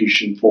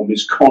prosecution for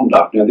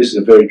misconduct. Now, this is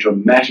a very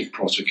dramatic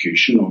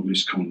prosecution of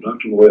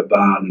misconduct. A lawyer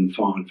barred and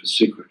fined for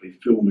secretly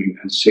filming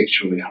and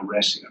sexually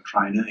harassing a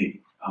trainee.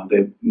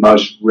 They're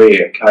most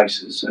rare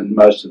cases, and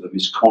most of the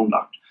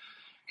misconduct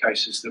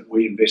cases that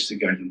we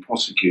investigate and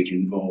prosecute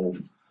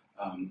involve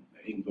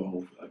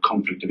a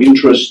conflict of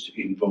interest,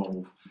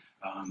 involve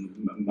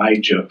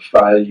major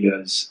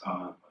failures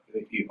of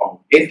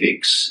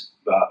ethics,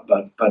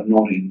 but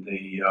not in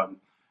the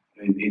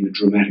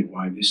dramatic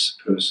way this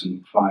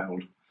person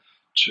failed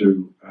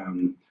to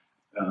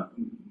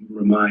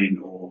remain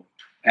or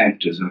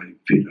act as a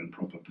fit and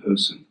proper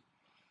person.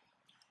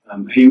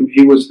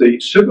 He was the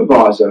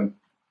supervisor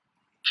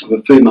of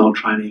a female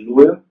trainee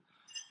lawyer,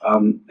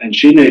 and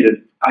she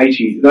needed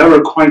 80. They were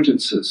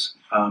acquaintances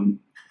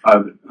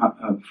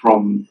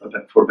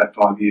for about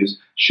 5 years.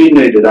 She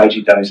needed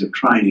 80 days of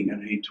training,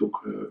 and he took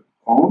her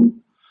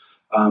on.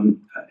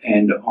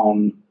 And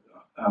on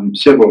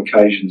several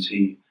occasions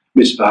he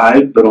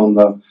misbehaved, but on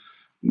the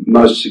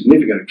most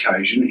significant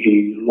occasion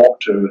he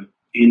locked her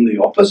in the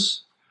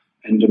office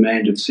and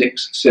demanded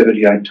sex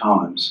 78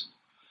 times.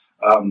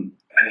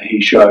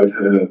 He showed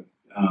her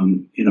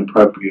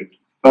inappropriate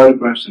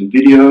photographs and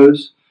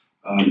videos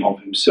of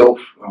himself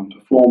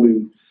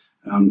performing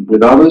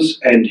with others,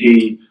 and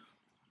he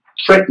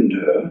threatened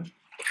her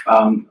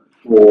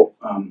for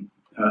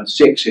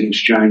sex in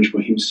exchange for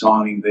him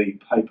signing the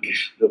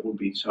papers that would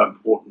be so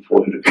important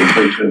for her to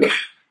complete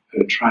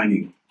her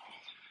training.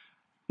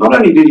 Not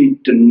only did he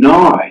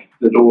deny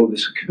that all of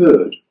this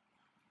occurred,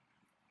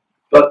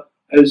 but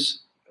as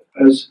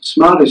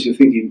smart as you're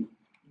thinking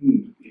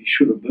he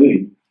should have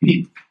been,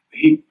 he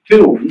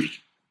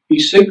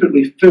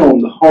secretly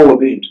filmed the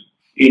whole event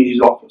in his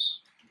office.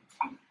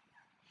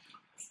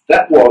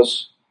 That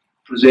was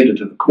presented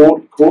to the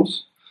court, of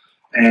course,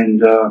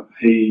 and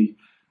he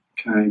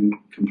came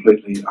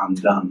completely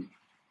undone.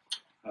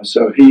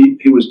 So he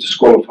was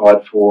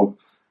disqualified for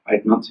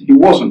 8 months. He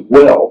wasn't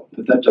well,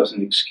 but that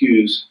doesn't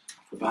excuse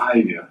the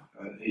behaviour.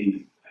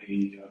 He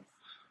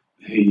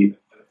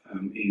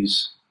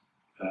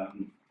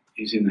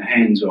is in the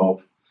hands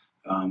of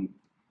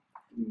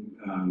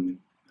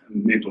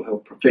mental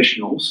health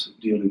professionals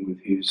dealing with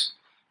his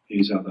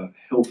other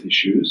health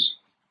issues.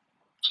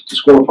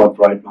 Disqualified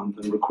for 8 months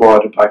and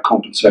required to pay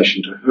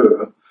compensation to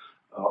her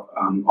of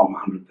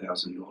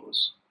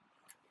 $100,000.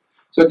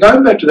 So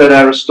going back to that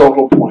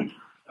Aristotle point,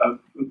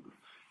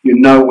 you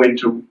know when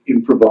to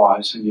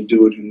improvise and you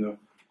do it in the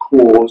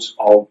cause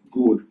of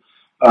good.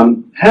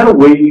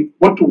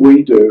 What do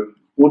we do?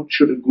 What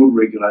should a good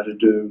regulator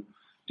do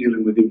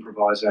dealing with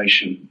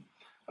improvisation?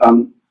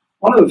 One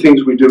of the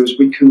things we do is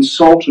we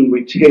consult and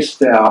we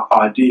test our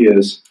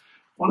ideas.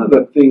 One of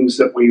the things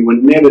that we were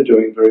never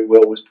doing very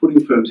well was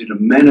putting firms in a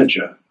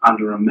manager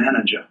under a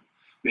manager.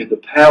 We had the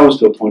powers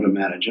to appoint a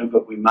manager,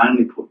 but we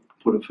mainly put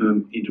a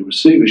firm into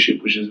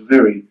receivership, which is a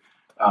very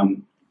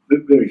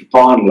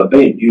final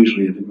event.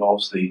 Usually it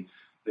involves the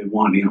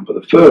winding up of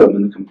the firm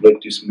and the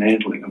complete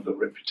dismantling of the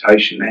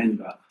reputation and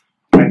the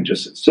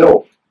practice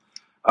itself.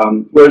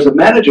 Whereas a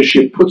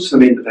managership puts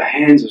them into the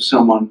hands of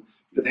someone,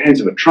 into the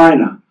hands of a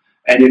trainer,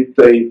 and if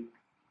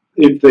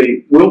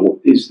the will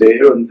is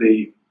there and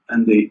the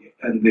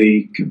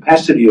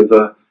capacity of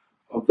the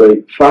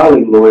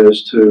failing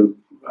lawyers to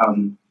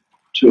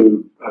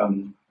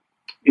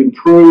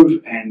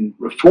improve and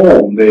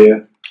reform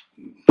their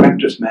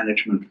practice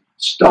management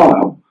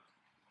style,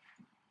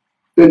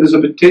 then there's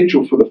a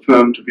potential for the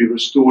firm to be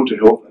restored to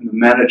health and the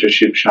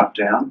managership shut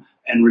down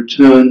and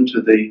return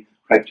to the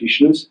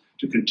practitioners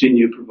to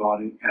continue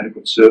providing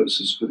adequate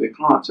services for their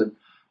clients. And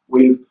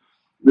we've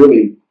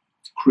really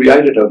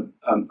created a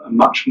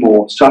much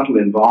more subtle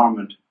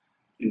environment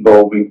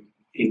involving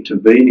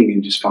intervening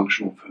in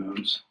dysfunctional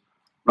firms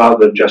rather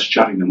than just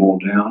shutting them all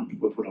down.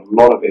 We've put a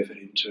lot of effort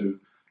into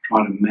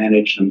trying to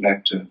manage them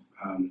back to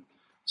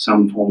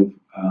some form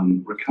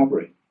of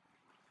recovery.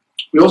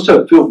 We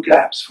also fill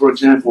gaps. For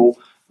example,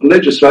 the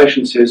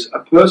legislation says a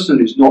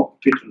person is not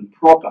fit and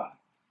proper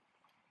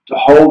to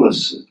hold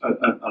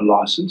a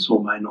licence,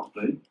 or may not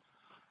be,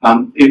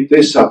 if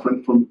they're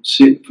suffering from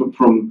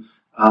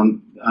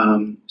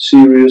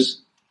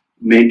serious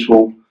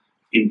mental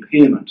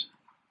impairment.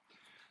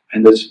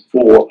 And there's,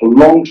 for a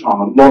long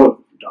time, a lot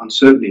of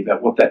uncertainty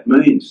about what that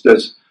means.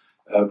 Does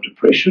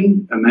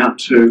depression amount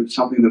to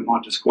something that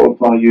might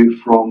disqualify you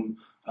from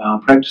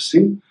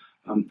practicing?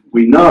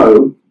 We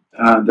know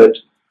that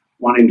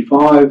 1 in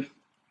 5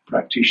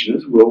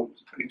 practitioners will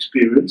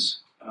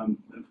experience a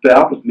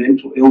bout of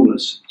mental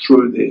illness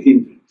throughout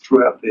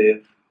their,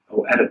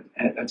 or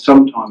at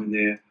some time in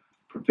their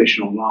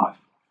professional life.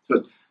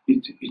 So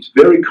it's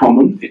very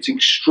common. It's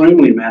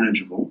extremely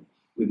manageable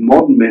with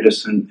modern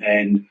medicine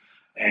and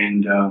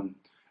a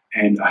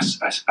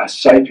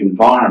safe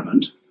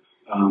environment.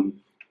 All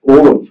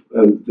of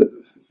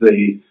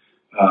the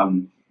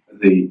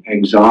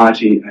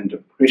anxiety and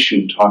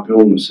depression type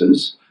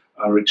illnesses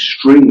are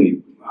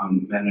extremely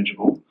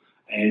manageable,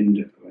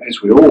 and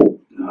as we all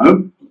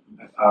know,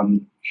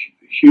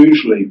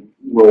 hugely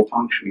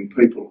well-functioning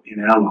people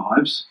in our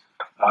lives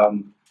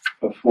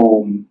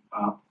perform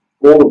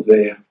all of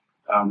their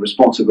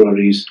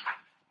responsibilities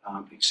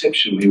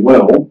exceptionally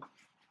well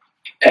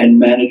and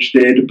manage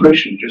their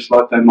depression just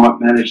like they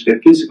might manage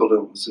their physical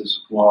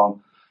illnesses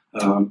while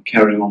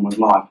carrying on with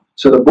life.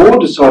 So the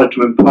board decided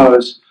to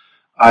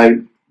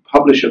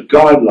publish a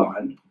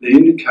guideline that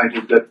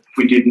indicated that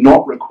we did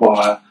not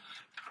require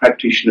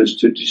practitioners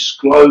to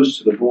disclose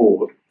to the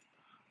board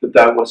that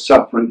they were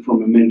suffering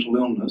from a mental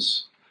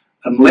illness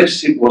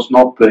unless it was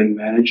not being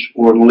managed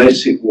or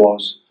unless it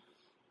was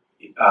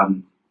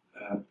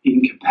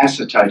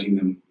incapacitating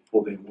them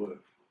for their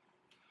work.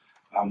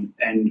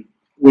 And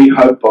we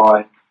hope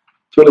by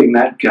filling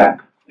that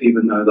gap,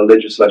 even though the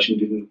legislation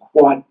didn't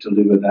quite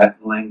deliver that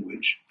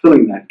language,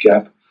 filling that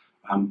gap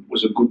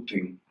was a good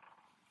thing.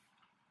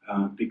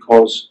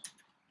 Because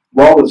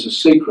while there's a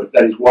secret,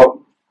 that is,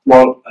 while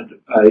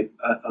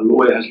a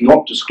lawyer has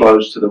not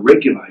disclosed to the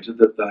regulator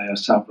that they are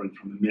suffering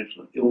from a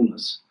mental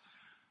illness,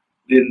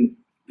 then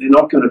they're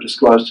not going to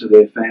disclose to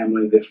their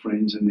family, their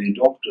friends and their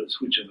doctors,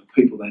 which are the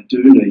people they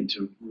do need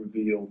to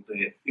reveal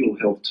their ill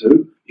health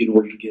to in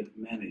order to get it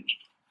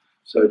managed.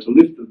 So to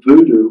lift the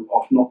voodoo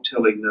of not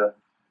telling the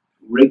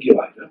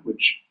regulator,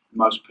 which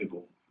most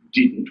people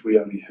didn't, we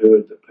only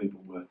heard that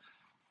people were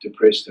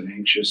depressed and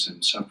anxious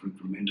and suffering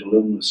from mental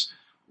illness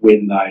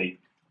when they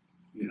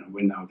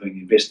were being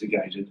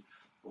investigated.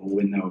 or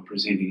when they were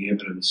presenting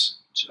evidence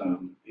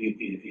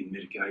in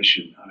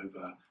mitigation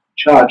over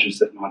charges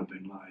that might have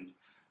been laid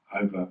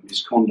over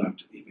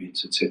misconduct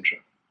events, etc.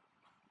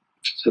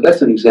 So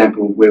that's an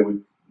example of where we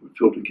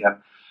filled a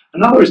gap.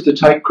 Another is to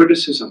take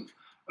criticism.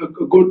 A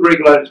good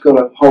regulator's got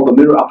to hold the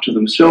mirror up to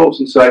themselves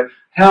and say,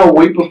 how are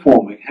we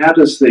performing? How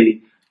does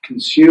the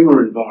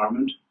consumer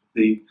environment,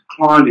 the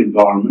client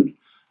environment,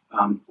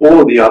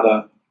 all of the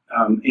other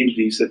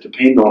entities that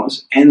depend on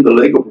us and the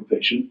legal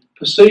profession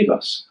perceive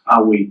us?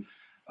 Are we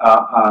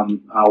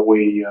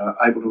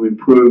able to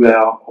improve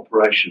our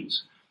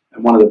operations?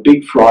 And one of the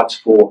big frights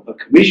for the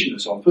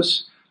Commissioner's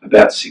Office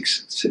about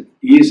 6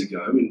 years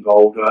ago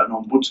involved an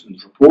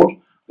Ombudsman's report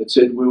that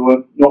said we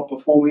were not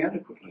performing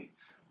adequately.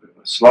 We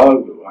were slow,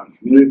 we were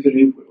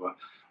uncommunicative, we were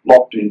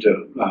locked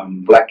into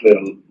black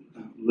letter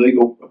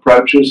legal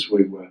approaches,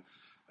 we were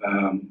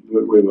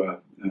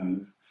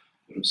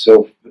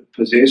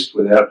self-possessed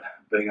without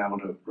being able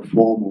to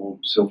reform or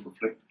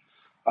self-reflect.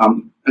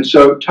 And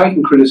so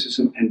taking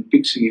criticism and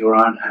fixing your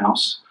own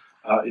house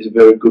is a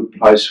very good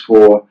place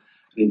for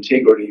an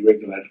integrity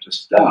regulator to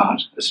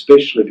start,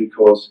 especially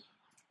because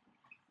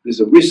there's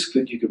a risk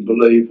that you can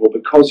believe, or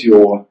because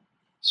you're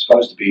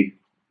supposed to be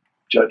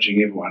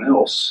judging everyone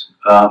else,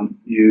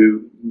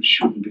 you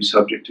shouldn't be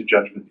subject to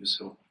judgment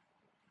yourself.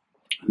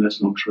 And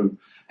that's not true.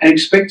 And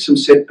expect some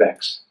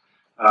setbacks.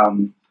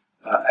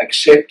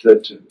 Accept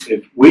that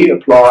if we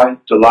apply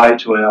delay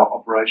to our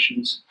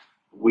operations,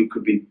 we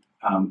could be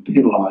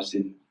penalised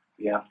in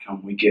the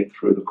outcome we get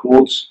through the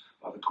courts,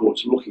 by the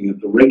courts looking at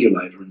the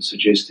regulator and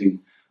suggesting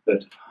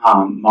that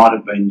harm might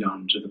have been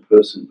done to the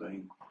person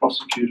being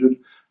prosecuted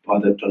by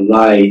the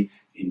delay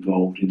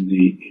involved in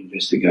the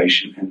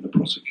investigation and the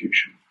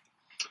prosecution.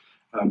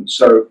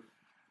 So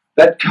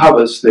that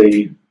covers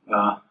the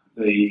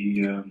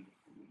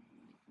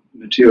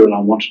material I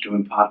wanted to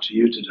impart to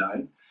you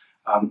today.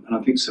 And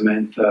I think,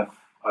 Samantha,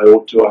 I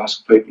ought to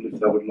ask people if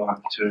they would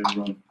like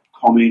to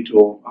comment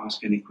or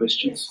ask any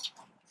questions.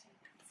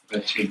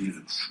 About 10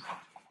 minutes.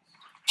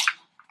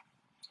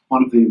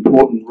 One of the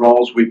important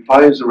roles we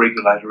play as a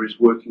regulator is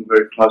working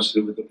very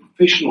closely with the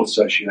professional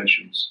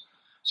associations.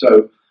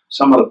 So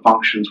some of the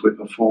functions we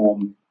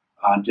perform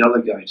are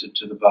delegated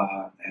to the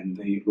Bar and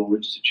the Law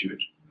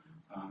Institute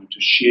to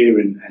share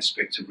in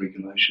aspects of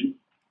regulation.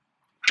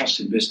 Trust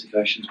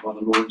investigations by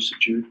the Law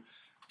Institute,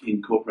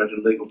 incorporated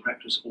legal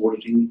practice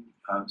auditing.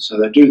 So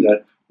they do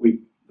that. The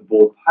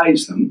board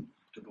pays them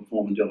to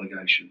perform a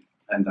delegation,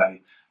 and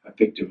they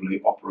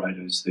effectively operate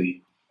as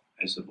the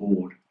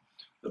board.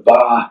 The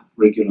Bar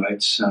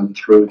regulates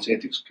through its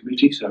ethics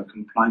committee, so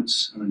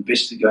complaints are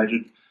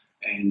investigated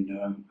and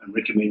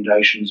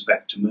recommendations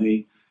back to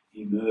me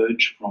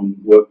emerge from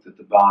work that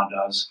the Bar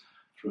does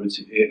through its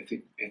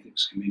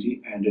ethics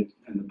committee, and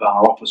the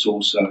Bar office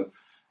also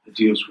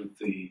deals with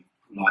the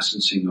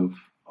licensing of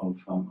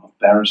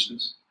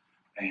barristers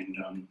and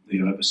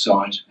the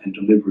oversight and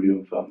delivery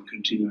of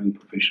continuing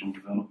professional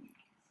development.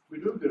 We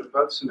do a bit of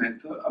both,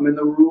 Samantha. I mean,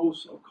 the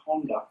rules of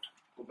conduct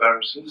for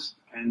barristers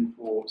and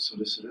for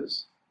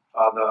solicitors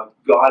are the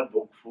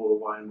guidebook for the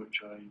way in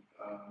which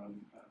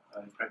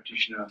a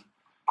practitioner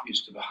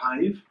is to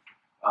behave,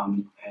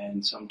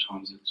 and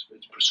sometimes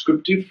it's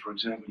prescriptive. For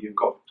example, you've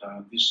got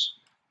this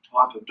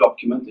type of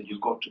document that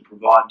you've got to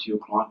provide to your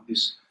client,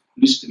 this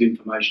list of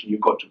information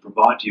you've got to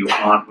provide to your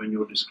client when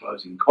you're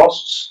disclosing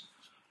costs,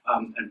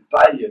 and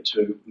failure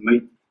to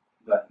meet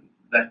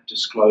that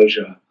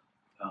disclosure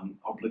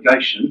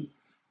obligation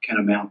can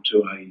amount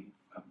to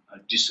a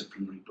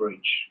disciplinary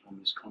breach or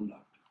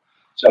misconduct.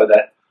 So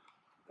that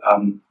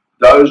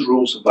those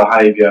rules of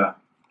behaviour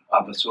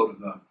are the sort of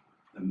the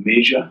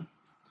measure.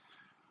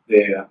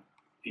 They're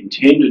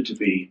intended to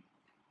be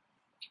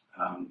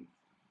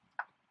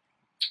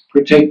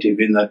protective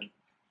in that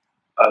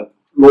a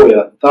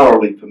lawyer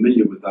thoroughly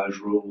familiar with those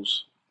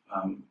rules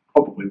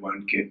probably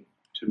won't get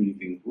too many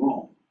things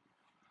wrong.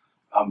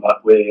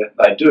 But where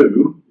they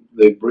do,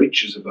 the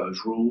breaches of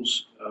those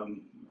rules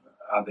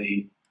are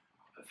the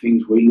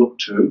things we look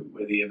to,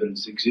 where the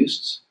evidence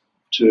exists,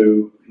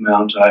 to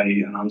mount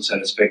an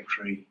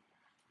unsatisfactory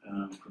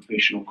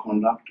professional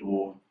conduct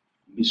or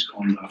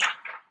misconduct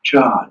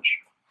charge.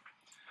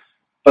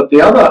 But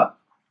the other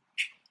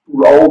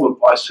role that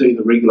I see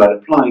the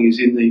regulator playing is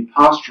in the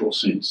pastoral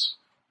sense.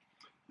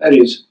 That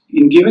is,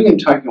 in giving and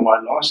taking away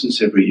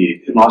licenses every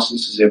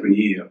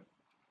year,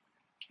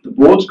 the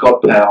board's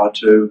got power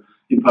to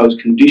impose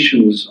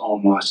conditions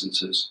on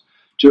licenses,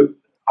 to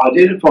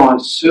identify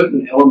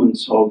certain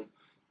elements of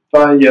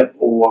failure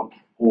or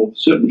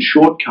certain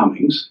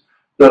shortcomings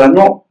that are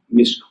not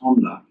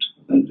misconduct.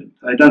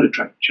 They don't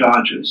attract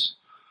charges,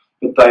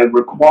 but they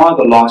require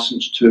the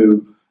licence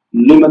to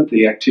limit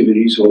the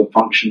activities or the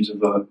functions of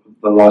the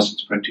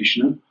licensed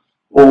practitioner,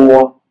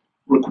 or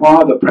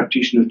require the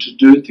practitioner to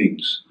do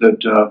things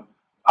that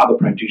other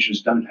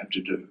practitioners don't have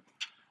to do.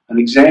 An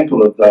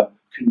example of the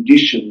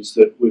conditions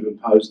that we've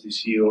imposed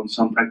this year on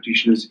some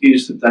practitioners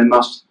is that they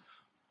must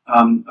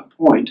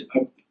appoint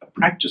a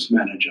practice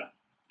manager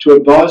to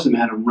advise them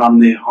how to run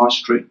their high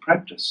street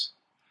practice.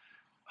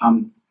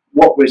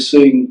 what we're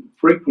seeing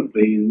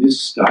frequently in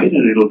this state,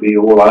 and it'll be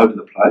all over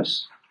the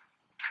place,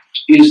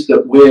 is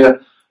that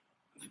where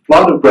the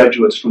flood of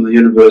graduates from the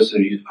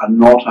universities are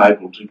not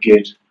able to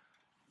get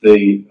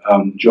the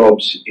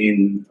jobs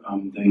in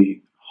the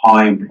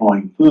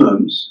high-employing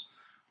firms,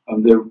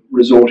 they're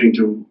resorting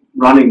to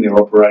running their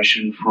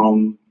operation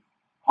from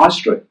High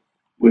Street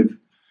with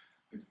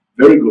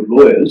very good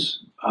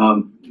lawyers.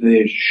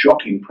 They're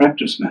shocking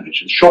practice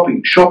managers,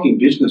 shocking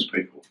business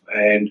people,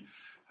 and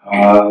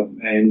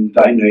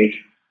they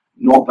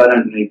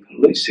don't need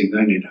policing,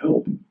 they need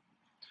help.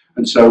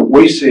 And so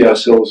we see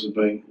ourselves as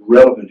being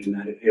relevant in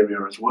that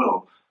area as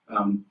well,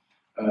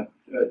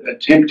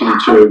 attempting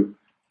to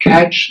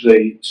catch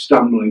the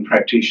stumbling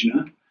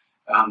practitioner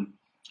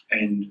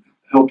and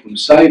help them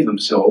save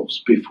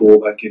themselves before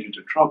they get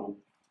into trouble.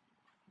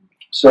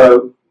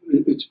 So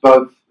it's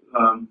both,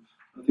 I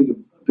think, a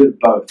bit of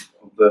both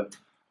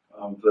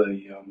of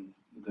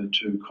the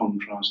two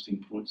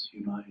contrasting points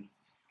you made.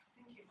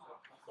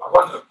 I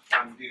wonder,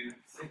 do you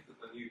think that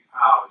the new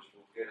powers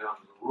will get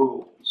under the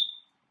rules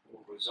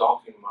will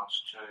result in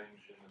much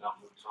change in the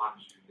number of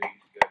times you need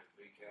to go to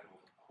VCAT or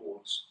the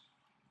courts?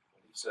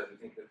 So do you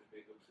think that would be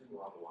a good thing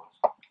or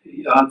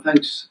otherwise?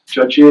 Thanks,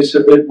 Judge. Yes,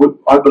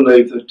 I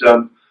believe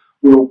that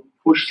we'll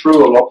push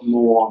through a lot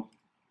more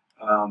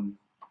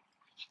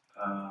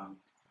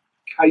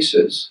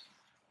cases,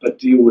 but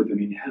deal with them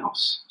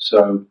in-house.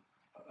 So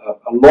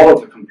a lot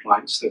of the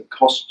complaints, the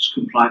costs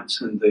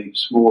complaints and the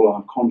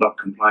smaller conduct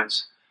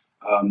complaints,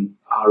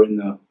 are in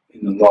the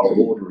lower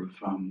order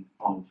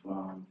of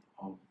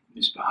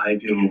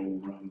misbehaviour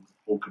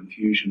or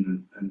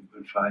confusion and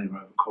failure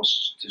over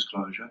costs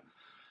disclosure.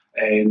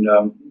 And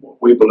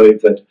we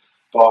believe that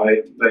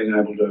by being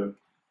able to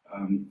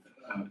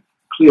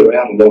clear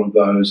out a lot of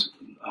those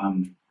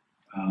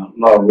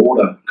lower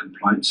order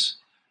complaints,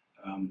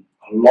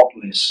 a lot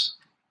less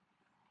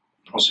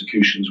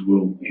prosecutions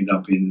will end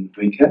up in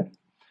VCAT.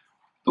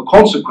 The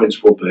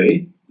consequence will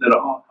be that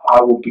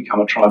I will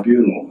become a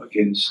tribunal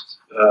against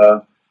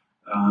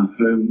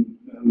whom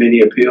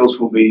many appeals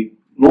will be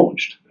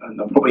launched, and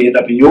they'll probably end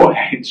up in your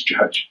hands,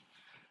 Judge.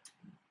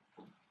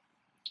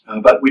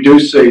 But we do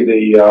see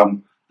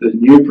the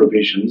new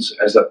provisions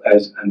as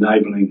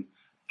enabling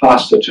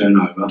faster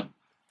turnover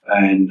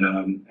and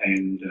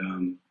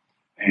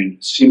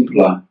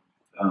simpler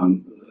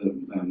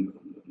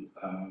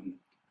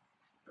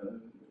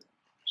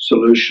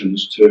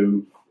solutions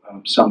to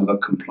some of the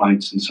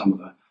complaints and some of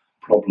the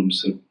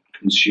problems that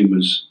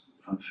consumers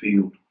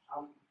feel.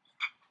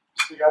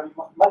 Mr. McGavie,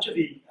 much of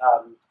the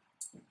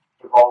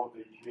role of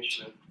the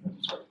commissioner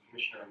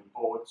and the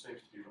board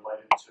seems to be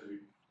related to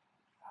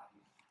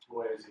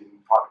lawyers in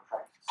private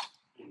practice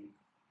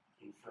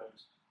in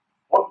firms.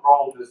 What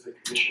role does the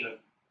commissioner,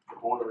 the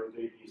board, or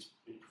indeed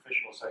the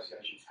professional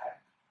associations have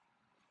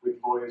with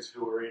lawyers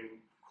who are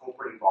in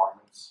corporate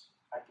environments,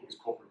 acting as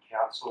corporate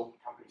counsel,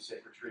 company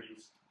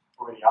secretaries,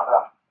 or any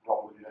other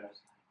role within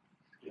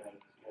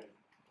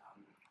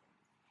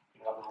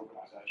another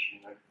organisation,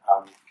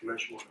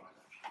 commercial organisation?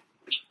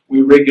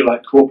 We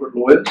regulate corporate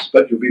lawyers,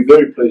 but you'll be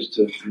very pleased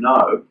to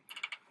know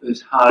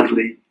there's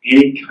hardly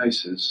any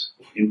cases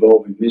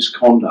involving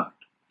misconduct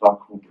by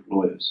corporate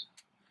lawyers.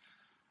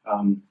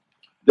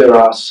 There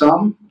are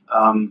some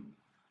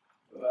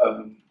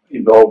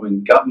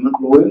involving government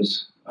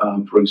lawyers.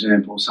 For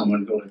example,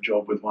 someone got a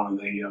job with one of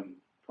the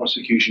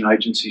prosecution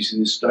agencies in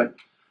this state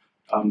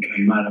and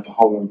made up a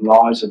whole lot of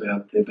lies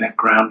about their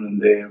background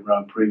and their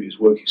previous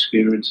work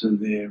experience, and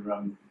their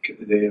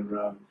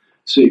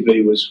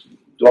CV was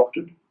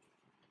doctored.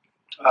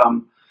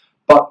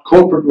 But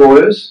corporate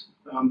lawyers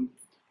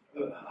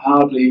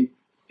hardly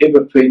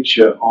ever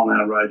feature on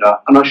our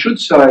radar. And I should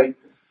say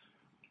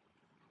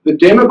the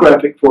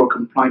demographic for a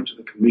complaint to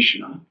the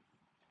Commissioner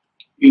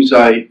is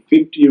a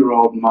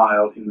 50-year-old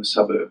male in the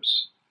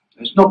suburbs.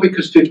 It's not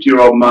because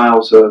 50-year-old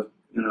males are,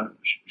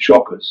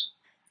 shockers,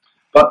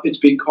 but it's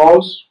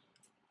because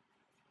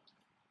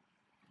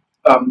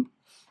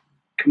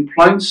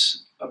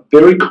complaints are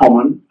very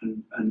common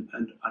and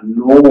a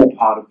normal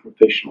part of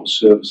professional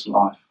service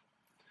life.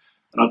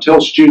 And I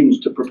tell students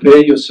to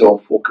prepare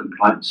yourself for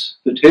complaints.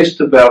 The test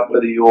about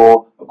whether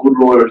you're a good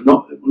lawyer is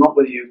not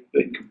whether you've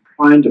been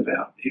complained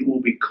about. It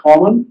will be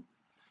common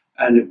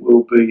and it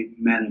will be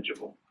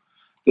manageable.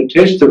 The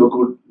test of a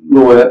good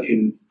lawyer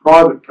in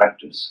private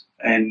practice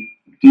and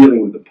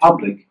dealing with the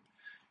public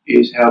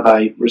is how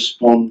they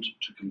respond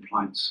to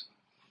complaints.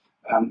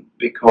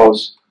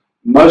 Because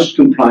most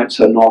complaints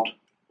are not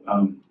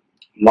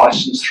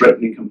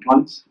license-threatening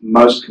complaints.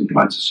 Most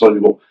complaints are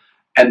soluble.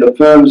 And the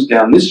firms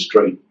down this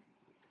street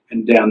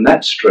and down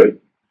that street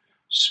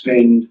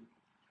spend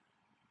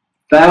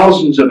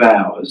thousands of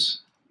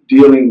hours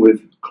dealing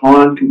with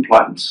client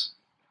complaints,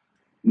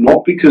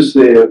 not because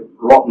they're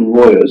rotten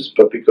lawyers,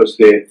 but because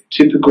they're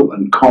typical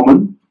and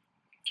common,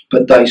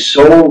 but they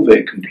solve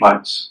their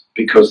complaints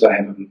because they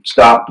have a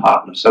staff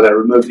partner, so they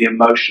remove the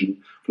emotion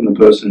from the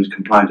person who's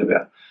complained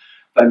about.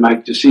 They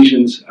make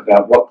decisions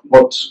about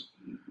what's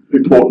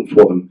important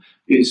for them.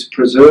 Is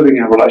preserving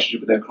our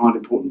relationship with our client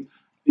important?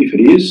 If it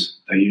is,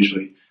 they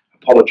usually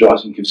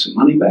apologise and give some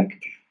money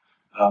back.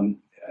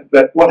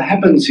 But what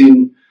happens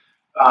in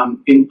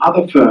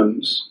other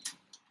firms,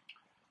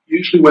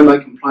 usually when they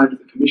complain to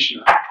the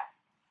commissioner,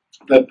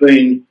 they've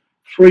been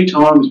 3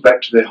 times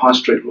back to their high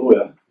street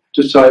lawyer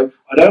to say,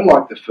 I don't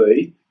like the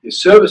fee, your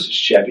service is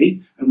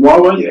shabby, and why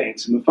won't you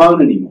answer my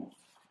phone anymore?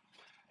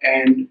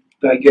 And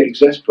they get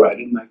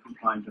exasperated and they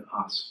complain to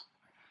us.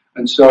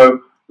 And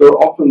so there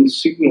are often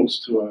signals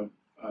to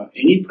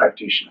any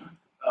practitioner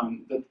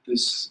that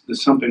there's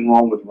something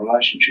wrong with the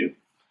relationship.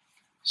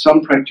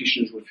 Some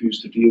practitioners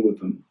refuse to deal with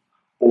them,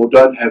 or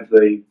don't have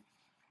they're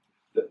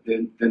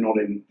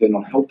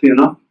not healthy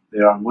enough.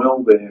 They're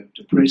unwell. They're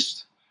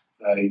depressed.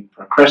 They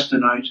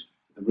procrastinate.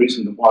 The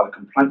reason why the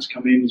complaints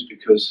come in is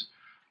because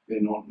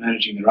they're not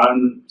managing their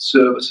own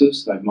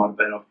services. They might have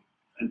been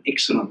an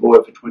excellent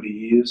lawyer for 20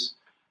 years.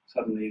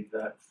 Suddenly,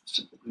 they're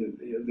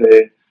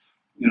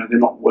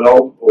not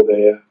well, or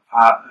they're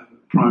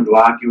prone to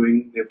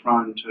arguing. They're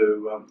prone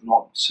to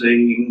not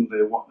seeing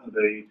the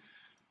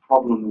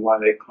problem the way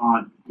their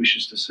client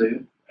wishes to see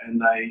it, and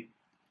they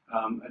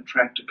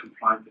attract a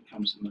complaint that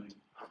comes to me.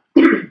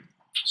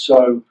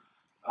 So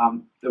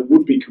there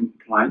would be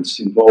complaints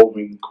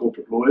involving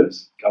corporate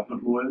lawyers,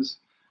 government lawyers,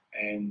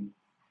 and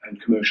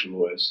commercial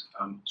lawyers.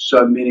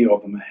 So many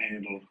of them are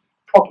handled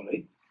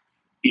properly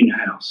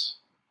in-house,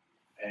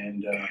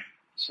 and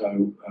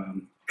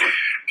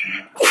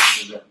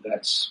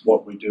that's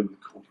what we do with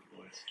corporate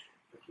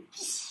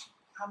lawyers.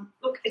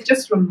 Look, it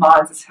just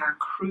reminds us how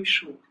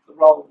crucial the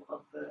role of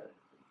the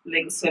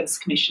Legal Service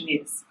Commission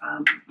is.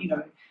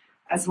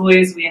 As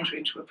lawyers, we enter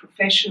into a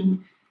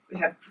profession. We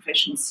have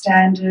professional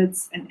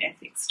standards and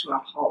ethics to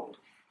uphold,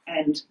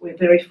 and we're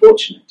very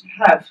fortunate to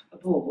have a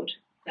board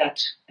that,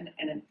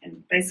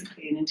 and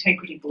basically an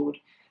integrity board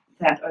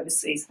that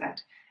oversees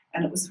that.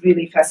 And it was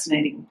really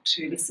fascinating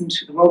to listen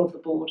to the role of the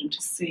board and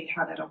to see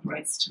how that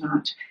operates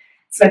tonight.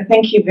 So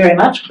thank you very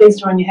much. Please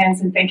join your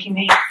hands in thanking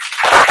me